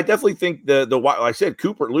 no, I definitely think the like I said,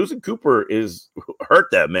 losing Cooper is hurt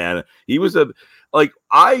them, man. He was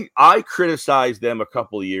I criticized them a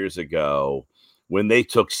couple of years ago when they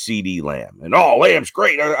took CeeDee Lamb. And, Lamb's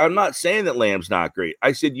great. I'm not saying that Lamb's not great.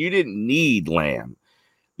 I said you didn't need Lamb.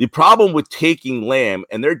 The problem with taking Lamb,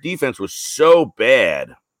 and their defense was so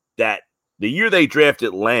bad that the year they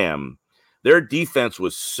drafted Lamb, their defense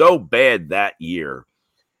was so bad that year.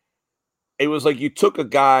 It was like you took a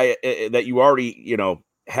guy that you already,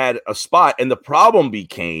 had a spot, and the problem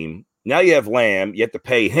became now you have Lamb, you have to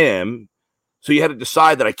pay him, so you had to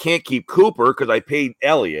decide that I can't keep Cooper because I paid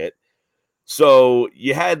Elliott. So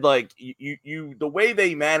you had like you the way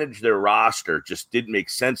they managed their roster just didn't make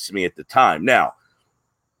sense to me at the time. Now,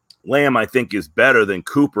 Lamb, I think, is better than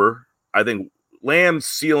Cooper. I think Lamb's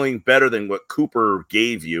ceiling better than what Cooper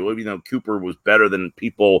gave you. Even though Cooper was better than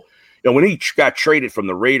people, when he got traded from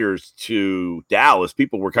the Raiders to Dallas,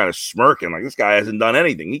 people were kind of smirking like this guy hasn't done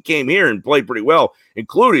anything. He came here and played pretty well,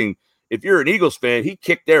 including if you're an Eagles fan, he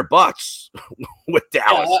kicked their butts with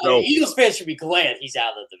Dallas. So, Eagles fans should be glad he's out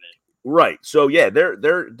of the division. Right. So yeah, they're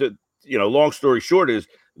long story short is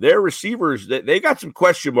their receivers, they got some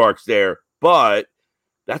question marks there, but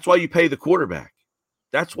that's why you pay the quarterback.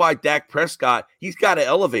 That's why Dak Prescott, he's got to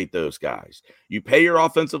elevate those guys. You pay your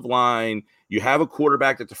offensive line, you have a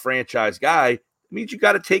quarterback that's a franchise guy, it means you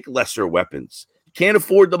got to take lesser weapons. You can't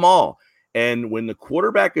afford them all. And when the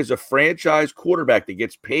quarterback is a franchise quarterback that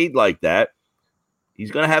gets paid like that, he's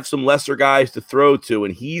going to have some lesser guys to throw to,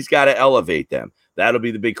 and he's got to elevate them. That'll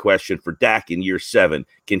be the big question for Dak in year 7.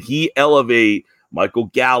 Can he elevate Michael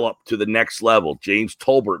Gallup to the next level? James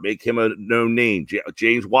Tolbert, make him a known name.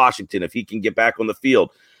 James Washington, if he can get back on the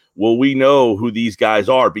field. Will we know who these guys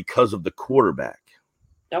are because of the quarterback?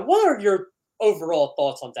 Now, what are your overall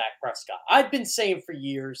thoughts on Dak Prescott? I've been saying for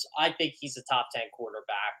years, I think he's a top 10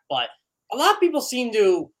 quarterback, but a lot of people seem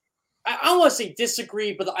to, I don't want to say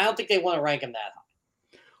disagree, but I don't think they want to rank him that high.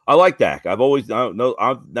 I like Dak. I've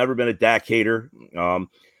never been a Dak hater.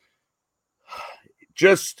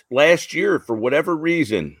 Just last year, for whatever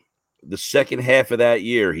reason, the second half of that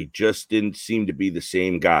year, he just didn't seem to be the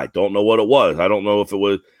same guy. Don't know what it was. I don't know if it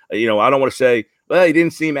was, I don't want to say, well, he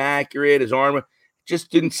didn't seem accurate. His arm just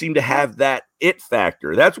didn't seem to have that it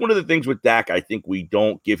factor. That's one of the things with Dak I think we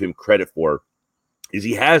don't give him credit for, is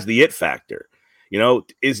he has the it factor.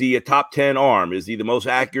 Is he a top 10 arm? Is he the most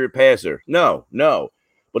accurate passer? No.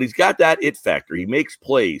 But he's got that it factor. He makes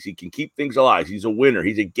plays. He can keep things alive. He's a winner.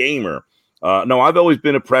 He's a gamer. No, I've always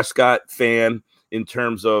been a Prescott fan in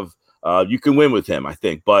terms of you can win with him, I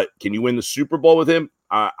think. But can you win the Super Bowl with him?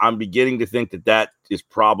 I'm beginning to think that is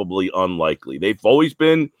probably unlikely. They've always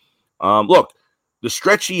been look, the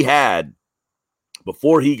stretch he had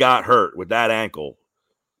before he got hurt with that ankle,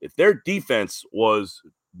 if their defense was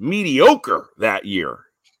mediocre that year,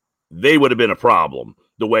 they would have been a problem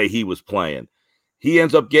the way he was playing. He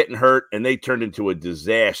ends up getting hurt, and they turned into a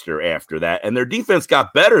disaster after that. And their defense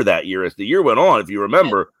got better that year as the year went on. If you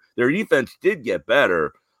remember, their defense did get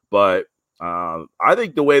better. But I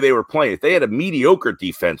think the way they were playing, if they had a mediocre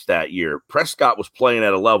defense that year, Prescott was playing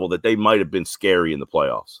at a level that they might have been scary in the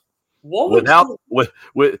playoffs.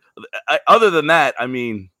 Other than that, I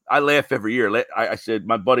mean, I laugh every year. I said,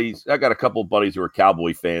 my buddies, I got a couple of buddies who are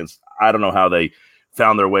Cowboy fans. I don't know how they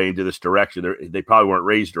found their way into this direction. They probably weren't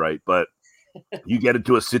raised right, but you get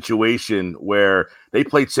into a situation where they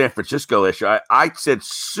played San Francisco last year. I said,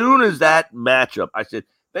 soon as that matchup, I said,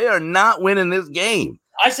 they are not winning this game.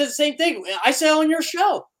 I said the same thing. I said on your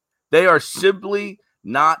show. They are simply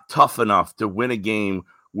not tough enough to win a game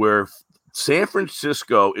where San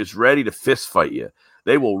Francisco is ready to fist fight you.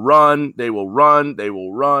 They will run.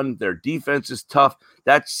 Their defense is tough.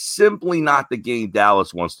 That's simply not the game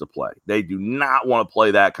Dallas wants to play. They do not want to play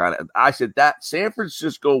that kind of. I said that San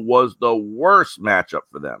Francisco was the worst matchup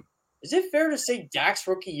for them. Is it fair to say Dak's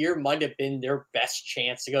rookie year might have been their best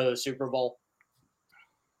chance to go to the Super Bowl?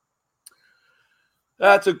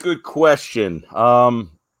 That's a good question.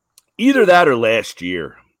 Either that or last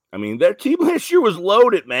year. I mean, their team last year was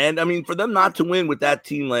loaded, man. I mean, for them not to win with that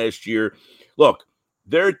team last year, look,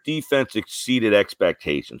 their defense exceeded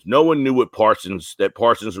expectations. No one knew that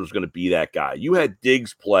Parsons was going to be that guy. You had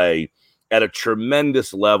Diggs play at a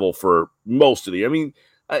tremendous level for most of the. I mean,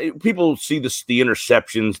 people see the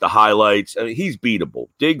interceptions, the highlights. I mean, he's beatable.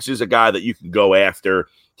 Diggs is a guy that you can go after,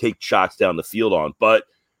 take shots down the field on, but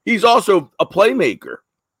he's also a playmaker.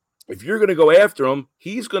 If you're going to go after him,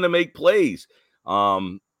 he's going to make plays.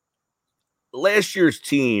 Last year's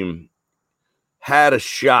team had a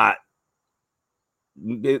shot.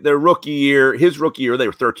 Their rookie year, they were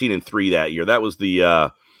 13-3 that year. That was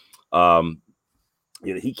the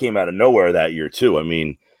he came out of nowhere that year too. I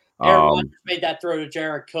mean, Aaron Rodgers made that throw to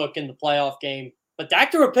Jared Cook in the playoff game, but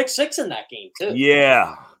Dak threw a pick six in that game too.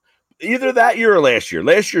 Yeah, either that year or last year.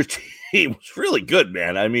 Last year's team was really good,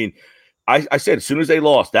 man. I mean, I said as soon as they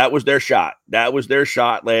lost, that was their shot. That was their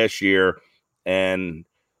shot last year, and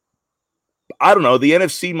I don't know. The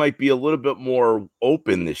NFC might be a little bit more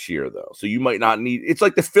open this year, though. So you might not need – it's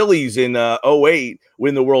like the Phillies in 2008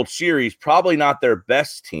 win the World Series. Probably not their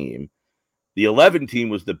best team. The 11 team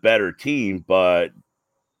was the better team, but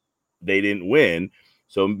they didn't win.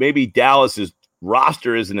 So maybe Dallas's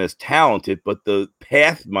roster isn't as talented, but the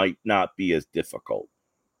path might not be as difficult.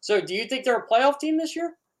 So do you think they're a playoff team this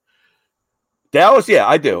year? Dallas, yeah,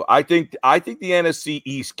 I do. I think the NFC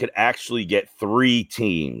East could actually get 3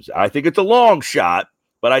 teams. I think it's a long shot,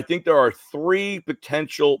 but I think there are 3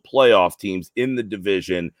 potential playoff teams in the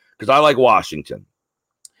division because I like Washington.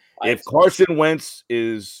 If Carson Wentz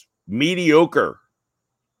is mediocre,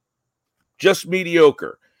 just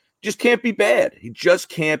mediocre, just can't be bad. He just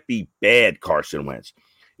can't be bad, Carson Wentz.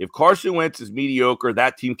 If Carson Wentz is mediocre,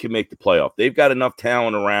 that team can make the playoff. They've got enough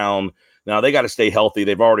talent around. Now, they got to stay healthy.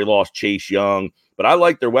 They've already lost Chase Young, but I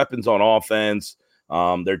like their weapons on offense.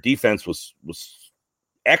 Their defense was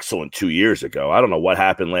excellent 2 years ago. I don't know what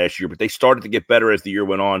happened last year, but they started to get better as the year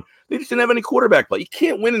went on. They just didn't have any quarterback play. You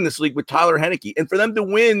can't win in this league with Tyler Heineke. And for them to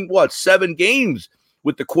win, 7 games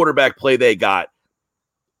with the quarterback play they got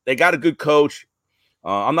a good coach.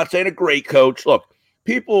 I'm not saying a great coach. Look,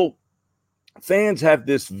 fans have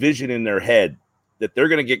this vision in their head that they're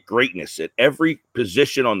going to get greatness at every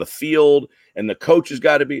position on the field, and the coach has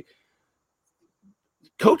got to be.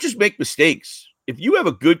 Coaches make mistakes. If you have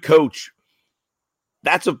a good coach,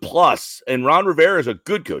 that's a plus. And Ron Rivera is a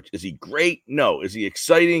good coach. Is he great? No. Is he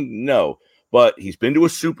exciting? No. But he's been to a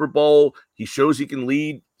Super Bowl. He shows he can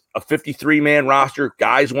lead a 53-man roster.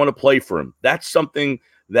 Guys want to play for him. That's something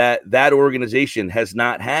that organization has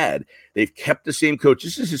not had. They've kept the same coach.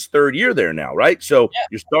 This is his 3rd year there now, right? So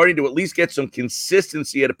You're starting to at least get some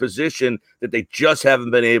consistency at a position that they just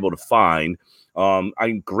haven't been able to find. I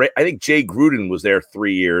think Jay Gruden was there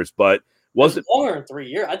 3 years, but wasn't longer than 3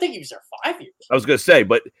 years. I think he was there 5 years. I was going to say,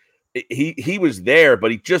 but he was there,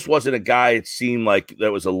 but he just wasn't a guy. It seemed like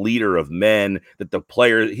that was a leader of men. That the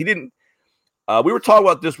players he didn't. We were talking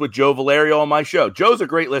about this with Joe Valerio on my show. Joe's a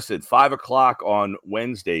great listen. 5:00 on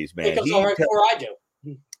Wednesdays, man. He comes on right before I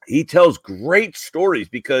do. He tells great stories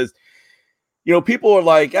because, people are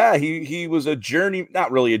like, he was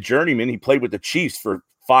not really a journeyman. He played with the Chiefs for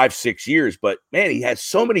 5-6 years, but man, he had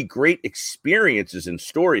so many great experiences and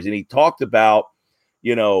stories. And he talked about,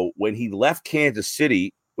 when he left Kansas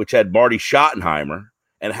City, which had Marty Schottenheimer,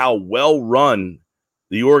 and how well run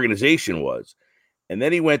the organization was. And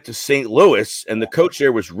then he went to St. Louis, and the coach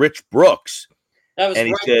there was Rich Brooks. That was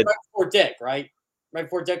right before Dick, right? Right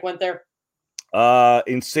before Dick went there?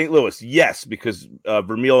 In St. Louis, yes, because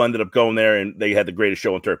Vermeil ended up going there, and they had the greatest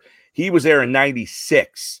show on turf. He was there in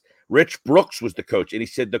 96. Rich Brooks was the coach, and he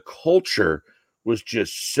said the culture was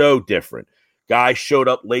just so different. Guys showed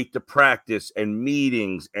up late to practice and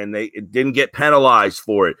meetings, and they didn't get penalized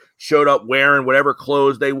for it. Showed up wearing whatever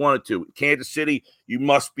clothes they wanted to. Kansas City, you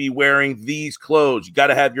must be wearing these clothes. You got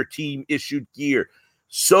to have your team issued gear.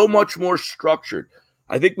 So much more structured.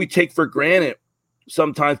 I think we take for granted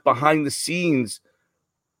sometimes behind the scenes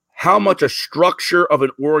how much a structure of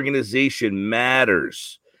an organization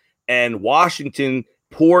matters. And Washington,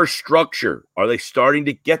 poor structure. Are they starting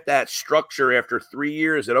to get that structure after 3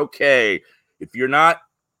 years? And okay, if you're not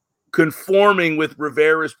conforming with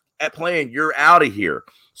Rivera's plan, you're out of here.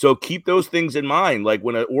 So keep those things in mind. Like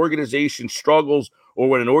when an organization struggles or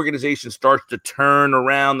when an organization starts to turn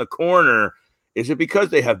around the corner, is it because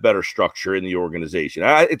they have better structure in the organization?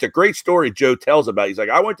 It's a great story Joe tells about. He's like,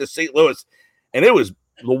 I went to St. Louis, and it was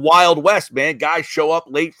the Wild West, man. Guys show up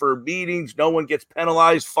late for meetings. No one gets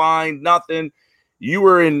penalized, fined, nothing. You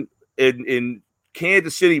were in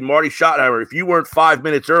Kansas City, Marty Schottenheimer. If you weren't 5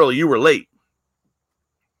 minutes early, you were late.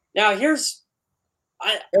 Now, look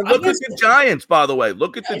at the Giants, by the way.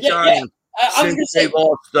 Look at the Giants. Since they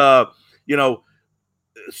lost,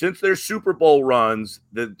 since their Super Bowl runs,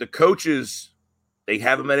 the coaches, they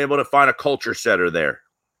haven't been able to find a culture setter there.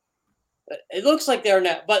 It looks like they're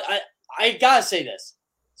now. But I got to say this,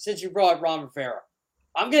 since you brought up Ron Rivera.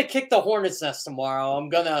 I'm going to kick the Hornets' nest tomorrow.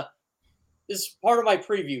 This is part of my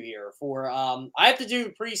preview here for I have to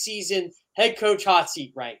do preseason head coach hot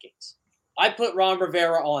seat rankings. I put Ron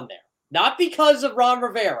Rivera on there. Not because of Ron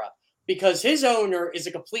Rivera, because his owner is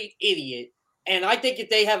a complete idiot. And I think if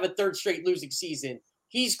they have a 3rd straight losing season,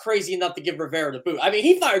 he's crazy enough to give Rivera the boot. I mean,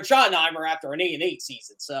 he fired Schottenheimer after an 8-8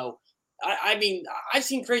 season. So, I've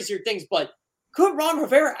seen crazier things, but could Ron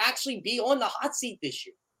Rivera actually be on the hot seat this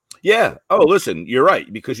year? Yeah. Oh, listen, you're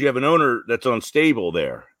right, because you have an owner that's unstable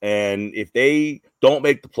there. And if they don't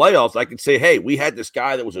make the playoffs, I could say, hey, we had this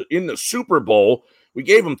guy that was in the Super Bowl. We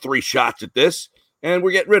gave him 3 shots at this, and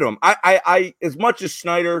we're getting rid of him. I as much as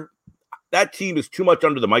Snyder, that team is too much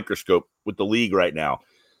under the microscope with the league right now.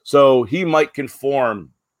 So he might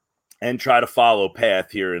conform and try to follow path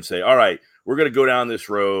here and say, all right, we're going to go down this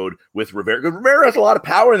road with Rivera. Because Rivera has a lot of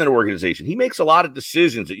power in that organization. He makes a lot of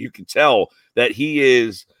decisions that you can tell that he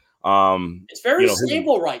is It's very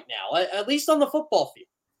stable right now, at least on the football field.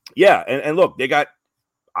 Yeah, and look, they got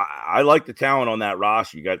I like the talent on that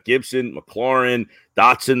roster. You got Gibson, McLaurin,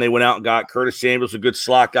 Dotson. They went out and got Curtis Samuel's a good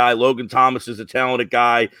slot guy. Logan Thomas is a talented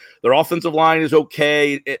guy. Their offensive line is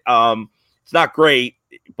okay. It's not great,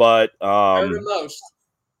 but better than most.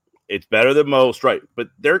 It's better than most, right? But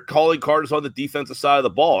they're calling cards on the defensive side of the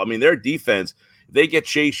ball. I mean, their defense, they get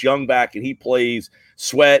Chase Young back and he plays.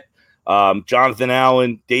 Sweat, Jonathan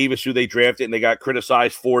Allen, Davis, who they drafted and they got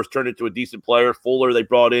criticized for, turned into a decent player. Fuller, they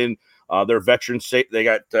brought in. Their veterans, they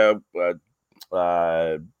got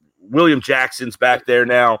William Jackson's back there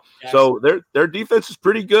now. So their defense is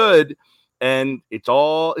pretty good. And it's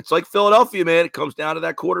like Philadelphia, man. It comes down to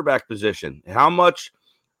that quarterback position. How much,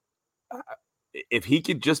 if he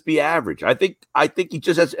could just be average, I think he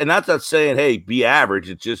just has, and that's not saying, hey, be average.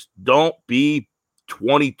 It's just don't be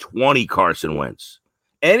 2020 Carson Wentz.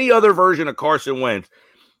 Any other version of Carson Wentz,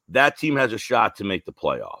 that team has a shot to make the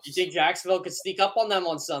playoffs. You think Jacksonville could sneak up on them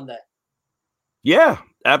on Sunday? Yeah,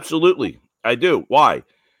 absolutely. I do. Why?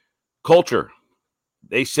 Culture.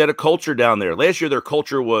 They set a culture down there. Last year, their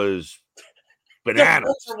culture was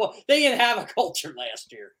bananas. They didn't have a culture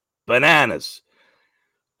last year. Bananas.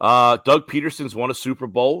 Doug Peterson's won a Super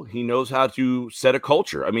Bowl. He knows how to set a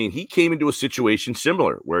culture. I mean, he came into a situation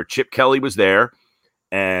similar where Chip Kelly was there,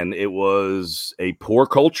 and it was a poor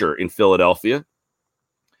culture in Philadelphia.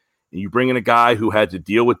 And you bring in a guy who had to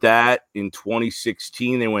deal with that in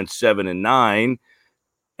 2016. They went 7-9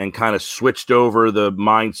 and kind of switched over the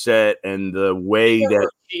mindset and the way that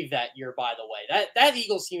achieved that year. By the way, that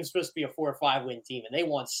Eagles team was supposed to be a 4 or 5 win team, and they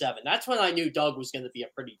won 7. That's when I knew Doug was going to be a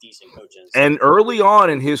pretty decent coach. And early on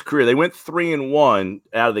in his career, they went 3-1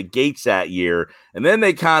 out of the gates that year, and then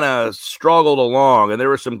they kind of struggled along. And there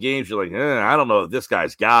were some games you're like, I don't know if this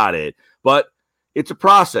guy's got it, but it's a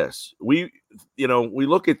process. We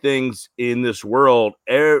look at things in this world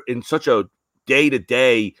in such a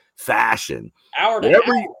day-to-day fashion.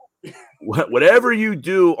 Whatever you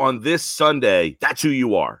do on this Sunday, that's who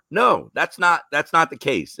you are. No, that's not the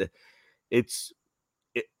case.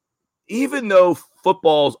 Even though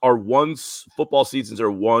football seasons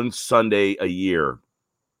are one Sunday a year,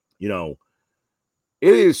 it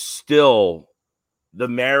is still the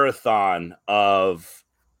marathon of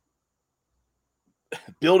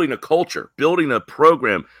building a culture, building a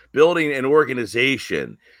program, building an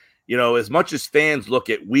organization. As much as fans look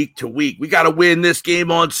at week to week, we got to win this game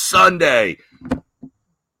on Sunday.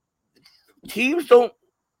 Teams don't,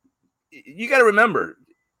 you got to remember,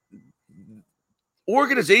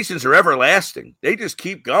 organizations are everlasting. They just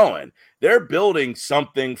keep going. They're building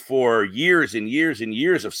something for years and years and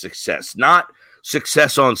years of success, not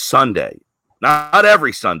success on Sunday. Not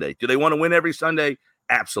every Sunday. Do they want to win every Sunday?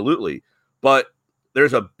 Absolutely. But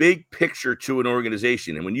there's a big picture to an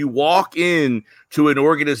organization. And when you walk in to an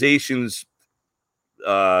organization's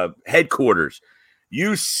headquarters,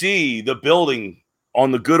 you see the building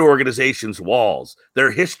on the good organization's walls. Their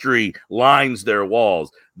history lines their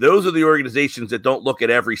walls. Those are the organizations that don't look at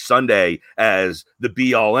every Sunday as the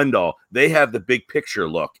be-all, end-all. They have the big picture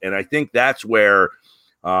look. And I think that's where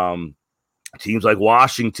teams like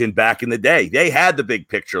Washington back in the day, they had the big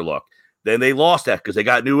picture look. Then they lost that because they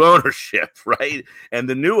got new ownership, right? And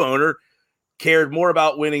the new owner cared more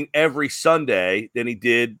about winning every Sunday than he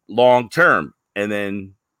did long term. And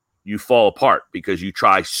then you fall apart because you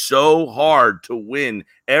try so hard to win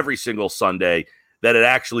every single Sunday that it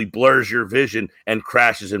actually blurs your vision and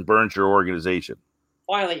crashes and burns your organization.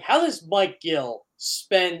 Finally, how does Mike Gill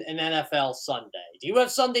spend an NFL Sunday? Do you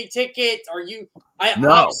have Sunday ticket?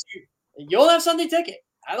 No. You don't have Sunday ticket.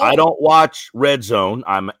 I don't watch Red Zone.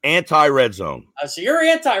 I'm anti-Red Zone. So you're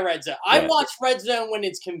anti-Red Zone. I watch Red Zone when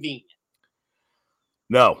it's convenient.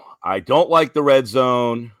 No, I don't like the Red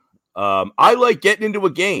Zone. I like getting into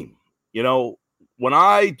a game. When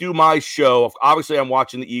I do my show, obviously I'm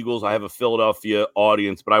watching the Eagles. I have a Philadelphia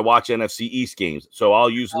audience, but I watch NFC East games. So I'll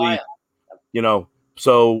usually,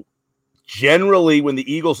 so generally when the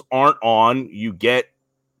Eagles aren't on, you get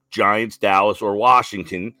Giants, Dallas, or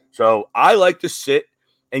Washington. So I like to sit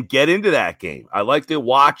and get into that game. I like to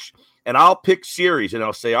watch, and I'll pick series, and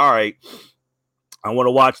I'll say, all right, I want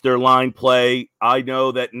to watch their line play. I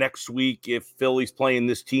know that next week, if Philly's playing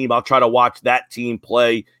this team, I'll try to watch that team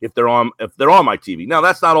play if they're on my TV. Now,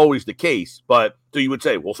 that's not always the case, but so you would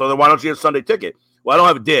say, well, so then why don't you have a Sunday ticket? Well, I don't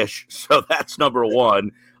have a dish, so that's number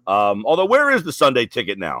one. Although, where is the Sunday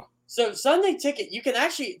ticket now? So Sunday ticket, you can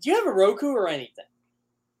actually, do you have a Roku or anything?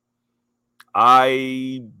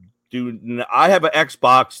 I have an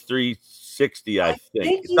Xbox 360, I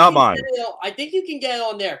think. It's not mine. I think you can get it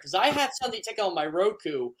on there because I have Sunday ticket on my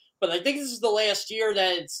Roku, but I think this is the last year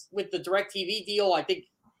that it's with the DirecTV deal. I think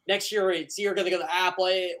next year it's either going to go to Apple.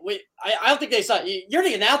 I don't think they saw. You're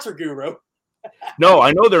the announcer guru. No,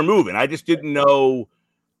 I know they're moving. I just didn't know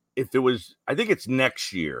if it was. I think it's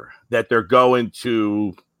next year that they're going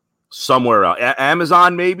to somewhere else.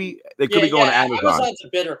 Amazon, maybe they could be going to Amazon. Amazon's a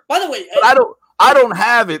bidder. By the way, but I don't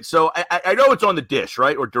have it, so I know it's on the Dish,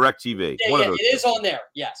 right, or DirecTV. It is on there.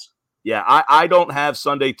 Yes. Yeah, I don't have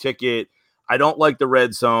Sunday Ticket. I don't like the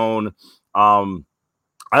Red Zone.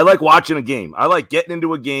 I like watching a game. I like getting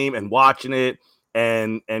into a game and watching it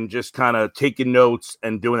and just kind of taking notes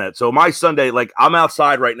and doing that. So my Sunday, like I'm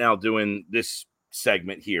outside right now doing this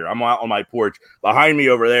segment here. I'm out on my porch. Behind me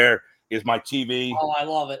over there is my TV. Oh, I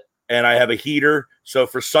love it. And I have a heater. So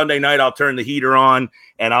for Sunday night, I'll turn the heater on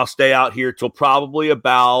and I'll stay out here till probably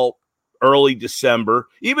about early December.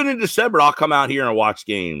 Even in December, I'll come out here and watch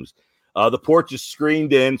games. The porch is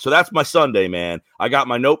screened in. So that's my Sunday, man. I got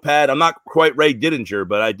my notepad. I'm not quite Ray Didinger,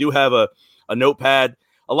 but I do have a notepad.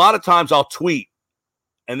 A lot of times I'll tweet.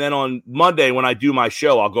 And then on Monday, when I do my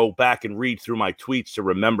show, I'll go back and read through my tweets to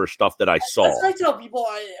remember stuff that I saw. That's what I tell people.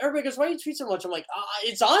 Everybody goes, why do you tweet so much? I'm like,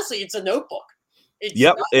 it's honestly, it's a notebook.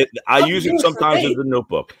 I use it sometimes as a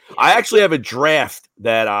notebook. I actually have a draft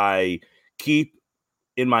that I keep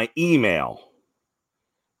in my email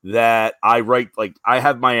that I write. Like I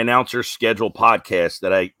have my announcer schedule podcast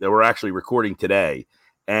that we're actually recording today.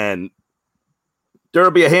 And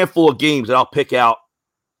there'll be a handful of games that I'll pick out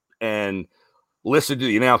and listen to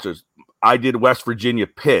the announcers. I did West Virginia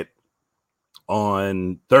Pitt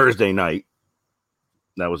on Thursday night.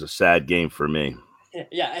 That was a sad game for me.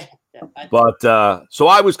 Yeah. But so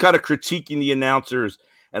I was kind of critiquing the announcers,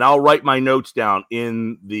 and I'll write my notes down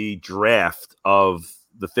in the draft of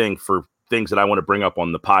the thing for things that I want to bring up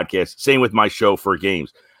on the podcast. Same with my show for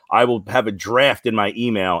games. I will have a draft in my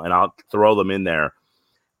email, and I'll throw them in there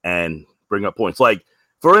and bring up points. Like,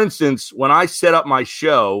 for instance, when I set up my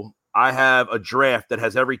show, I have a draft that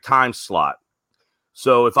has every time slot.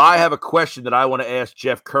 So if I have a question that I want to ask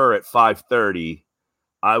Jeff Kerr at 5:30,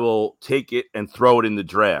 I will take it and throw it in the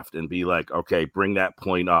draft and be like, okay, bring that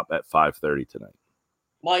point up at 5:30 tonight.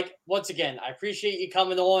 Mike, once again, I appreciate you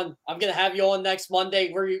coming on. I'm going to have you on next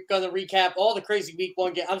Monday. We're going to recap all the crazy week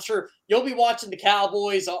one game. I'm sure you'll be watching the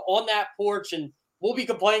Cowboys on that porch, and we'll be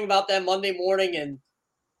complaining about them Monday morning and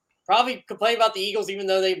probably complain about the Eagles, even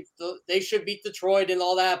though they should beat Detroit and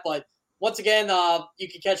all that. But once again, you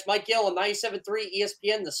can catch Mike Gill on 97.3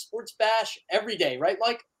 ESPN, the Sports Bash, every day. Right,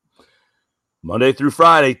 Mike? Monday through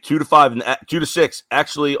Friday, 2 to 5 and 2 to 6.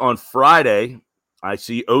 Actually, on Friday, I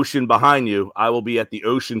see Ocean behind you. I will be at the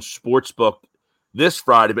Ocean Sportsbook this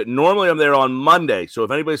Friday, but normally I'm there on Monday. So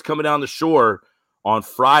if anybody's coming down the shore on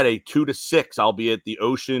Friday, 2 to 6, I'll be at the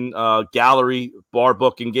Ocean Gallery Bar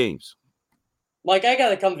Book and Games. Mike, I got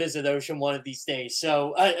to come visit Ocean one of these days.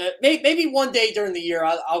 So maybe one day during the year,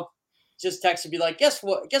 I'll just text and be like, guess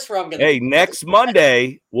what? Guess where I'm going to Hey, next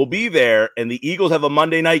Monday, we'll be there, and the Eagles have a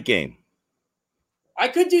Monday night game. I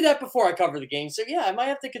could do that before I cover the game. So, yeah, I might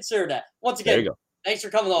have to consider that. Once again, there you go. Thanks for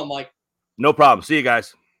coming on, Mike. No problem. See you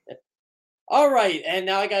guys. All right. And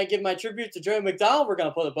now I got to give my tribute to Joey McDonald. We're going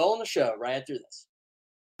to put a bow on the show right after this.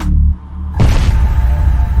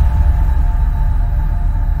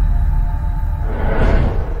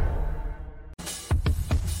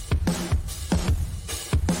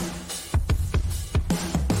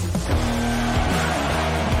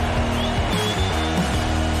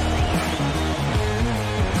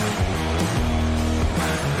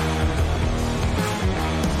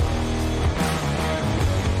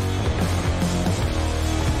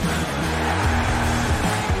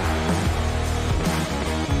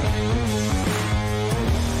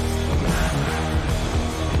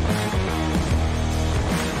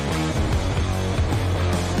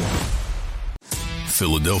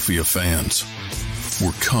 Philadelphia fans,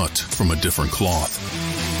 were cut from a different cloth.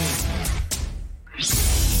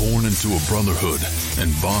 Born into a brotherhood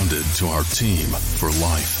and bonded to our team for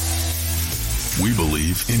life. We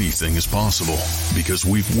believe anything is possible because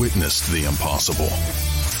we've witnessed the impossible.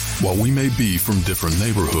 While we may be from different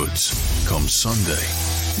neighborhoods, come Sunday,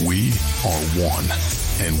 we are one,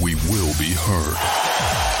 and we will be heard.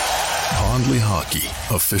 Pondley Hockey,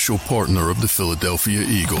 official partner of the Philadelphia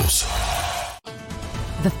Eagles.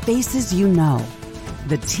 The faces you know,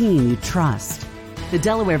 the team you trust. The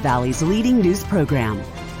Delaware Valley's leading news program,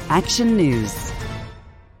 Action News.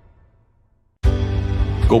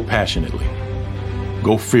 Go passionately.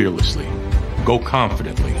 Go fearlessly. Go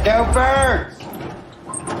confidently. Go Birds!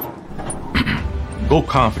 Go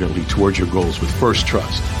confidently towards your goals with First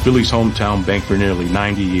Trust, Philly's hometown bank for nearly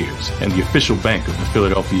 90 years and the official bank of the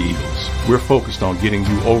Philadelphia Eagles. We're focused on getting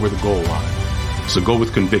you over the goal line. So go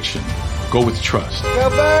with conviction, go with trust, Go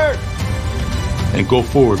Birds! and go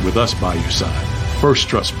forward with us by your side. First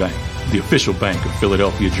Trust Bank, the official bank of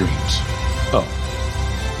Philadelphia dreams. Oh,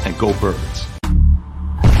 and go Birds.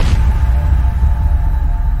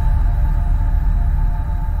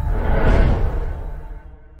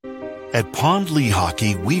 At Pond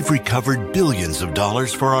Lehocky, we've recovered billions of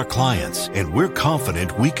dollars for our clients, and we're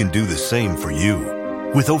confident we can do the same for you.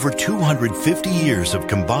 With over 250 years of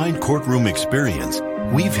combined courtroom experience,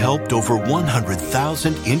 we've helped over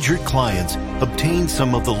 100,000 injured clients obtain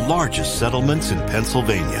some of the largest settlements in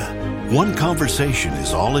Pennsylvania. One conversation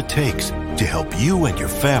is all it takes to help you and your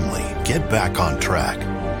family get back on track.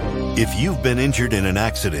 If you've been injured in an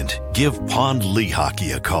accident, give Pond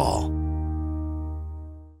Lehocky a call.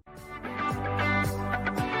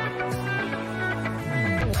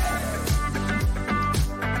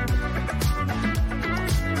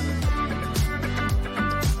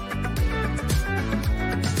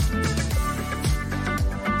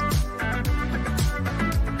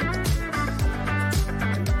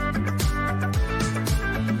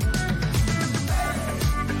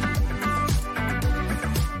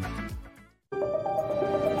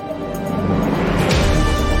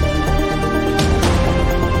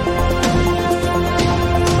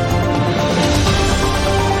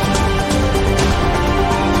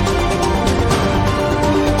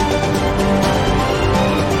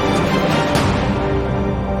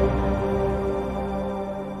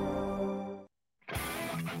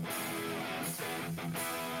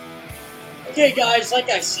 Okay, guys, like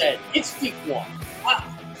I said, it's week one.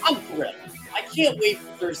 I'm thrilled. I can't wait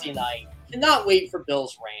for Thursday night. Cannot wait for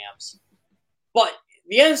Bills-Rams. But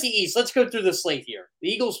the NFC East, let's go through the slate here. The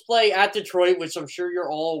Eagles play at Detroit, which I'm sure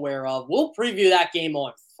you're all aware of. We'll preview that game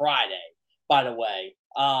on Friday, by the way.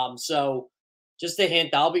 So just a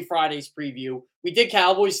hint, that'll be Friday's preview. We did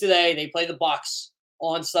Cowboys today. They play the Bucks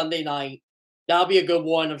on Sunday night. That'll be a good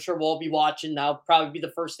one. I'm sure we'll all be watching. That'll probably be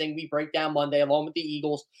the first thing we break down Monday, along with the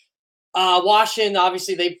Eagles. Washington,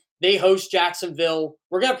 obviously, they host Jacksonville.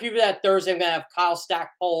 We're going to preview that Thursday. I'm going to have Kyle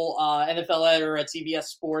Stackpole, NFL editor at CBS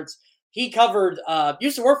Sports. He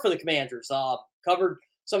used to work for the Commanders, covered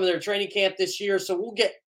some of their training camp this year. So we'll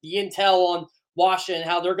get the intel on Washington,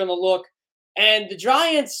 how they're going to look. And the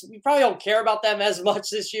Giants, we probably don't care about them as much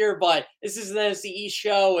this year, but this is an NFC East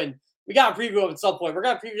show, and we got to preview them at some point. We're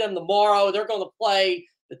going to preview them tomorrow. They're going to play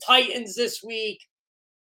the Titans this week.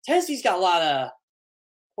 Tennessee's got a lot of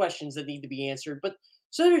questions that need to be answered, but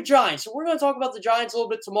so do the Giants. So we're going to talk about the Giants a little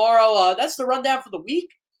bit tomorrow. That's the rundown for the week.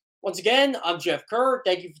 Once again, I'm Jeff Kerr.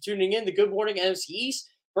 Thank you for tuning in to Good Morning NFC East.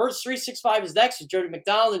 Birds 365 is next with Jody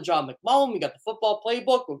McDonald and John McMullen. We got the football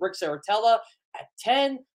playbook with Rick Saratella at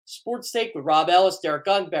 10. Sports Take with Rob Ellis, Derek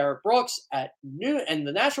Gunn, Barrett Brooks at noon, and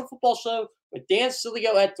the National Football Show with Dan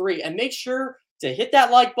Silio at 3. And make sure to hit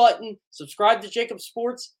that like button, subscribe to JAKIB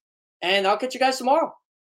Sports, and I'll catch you guys tomorrow.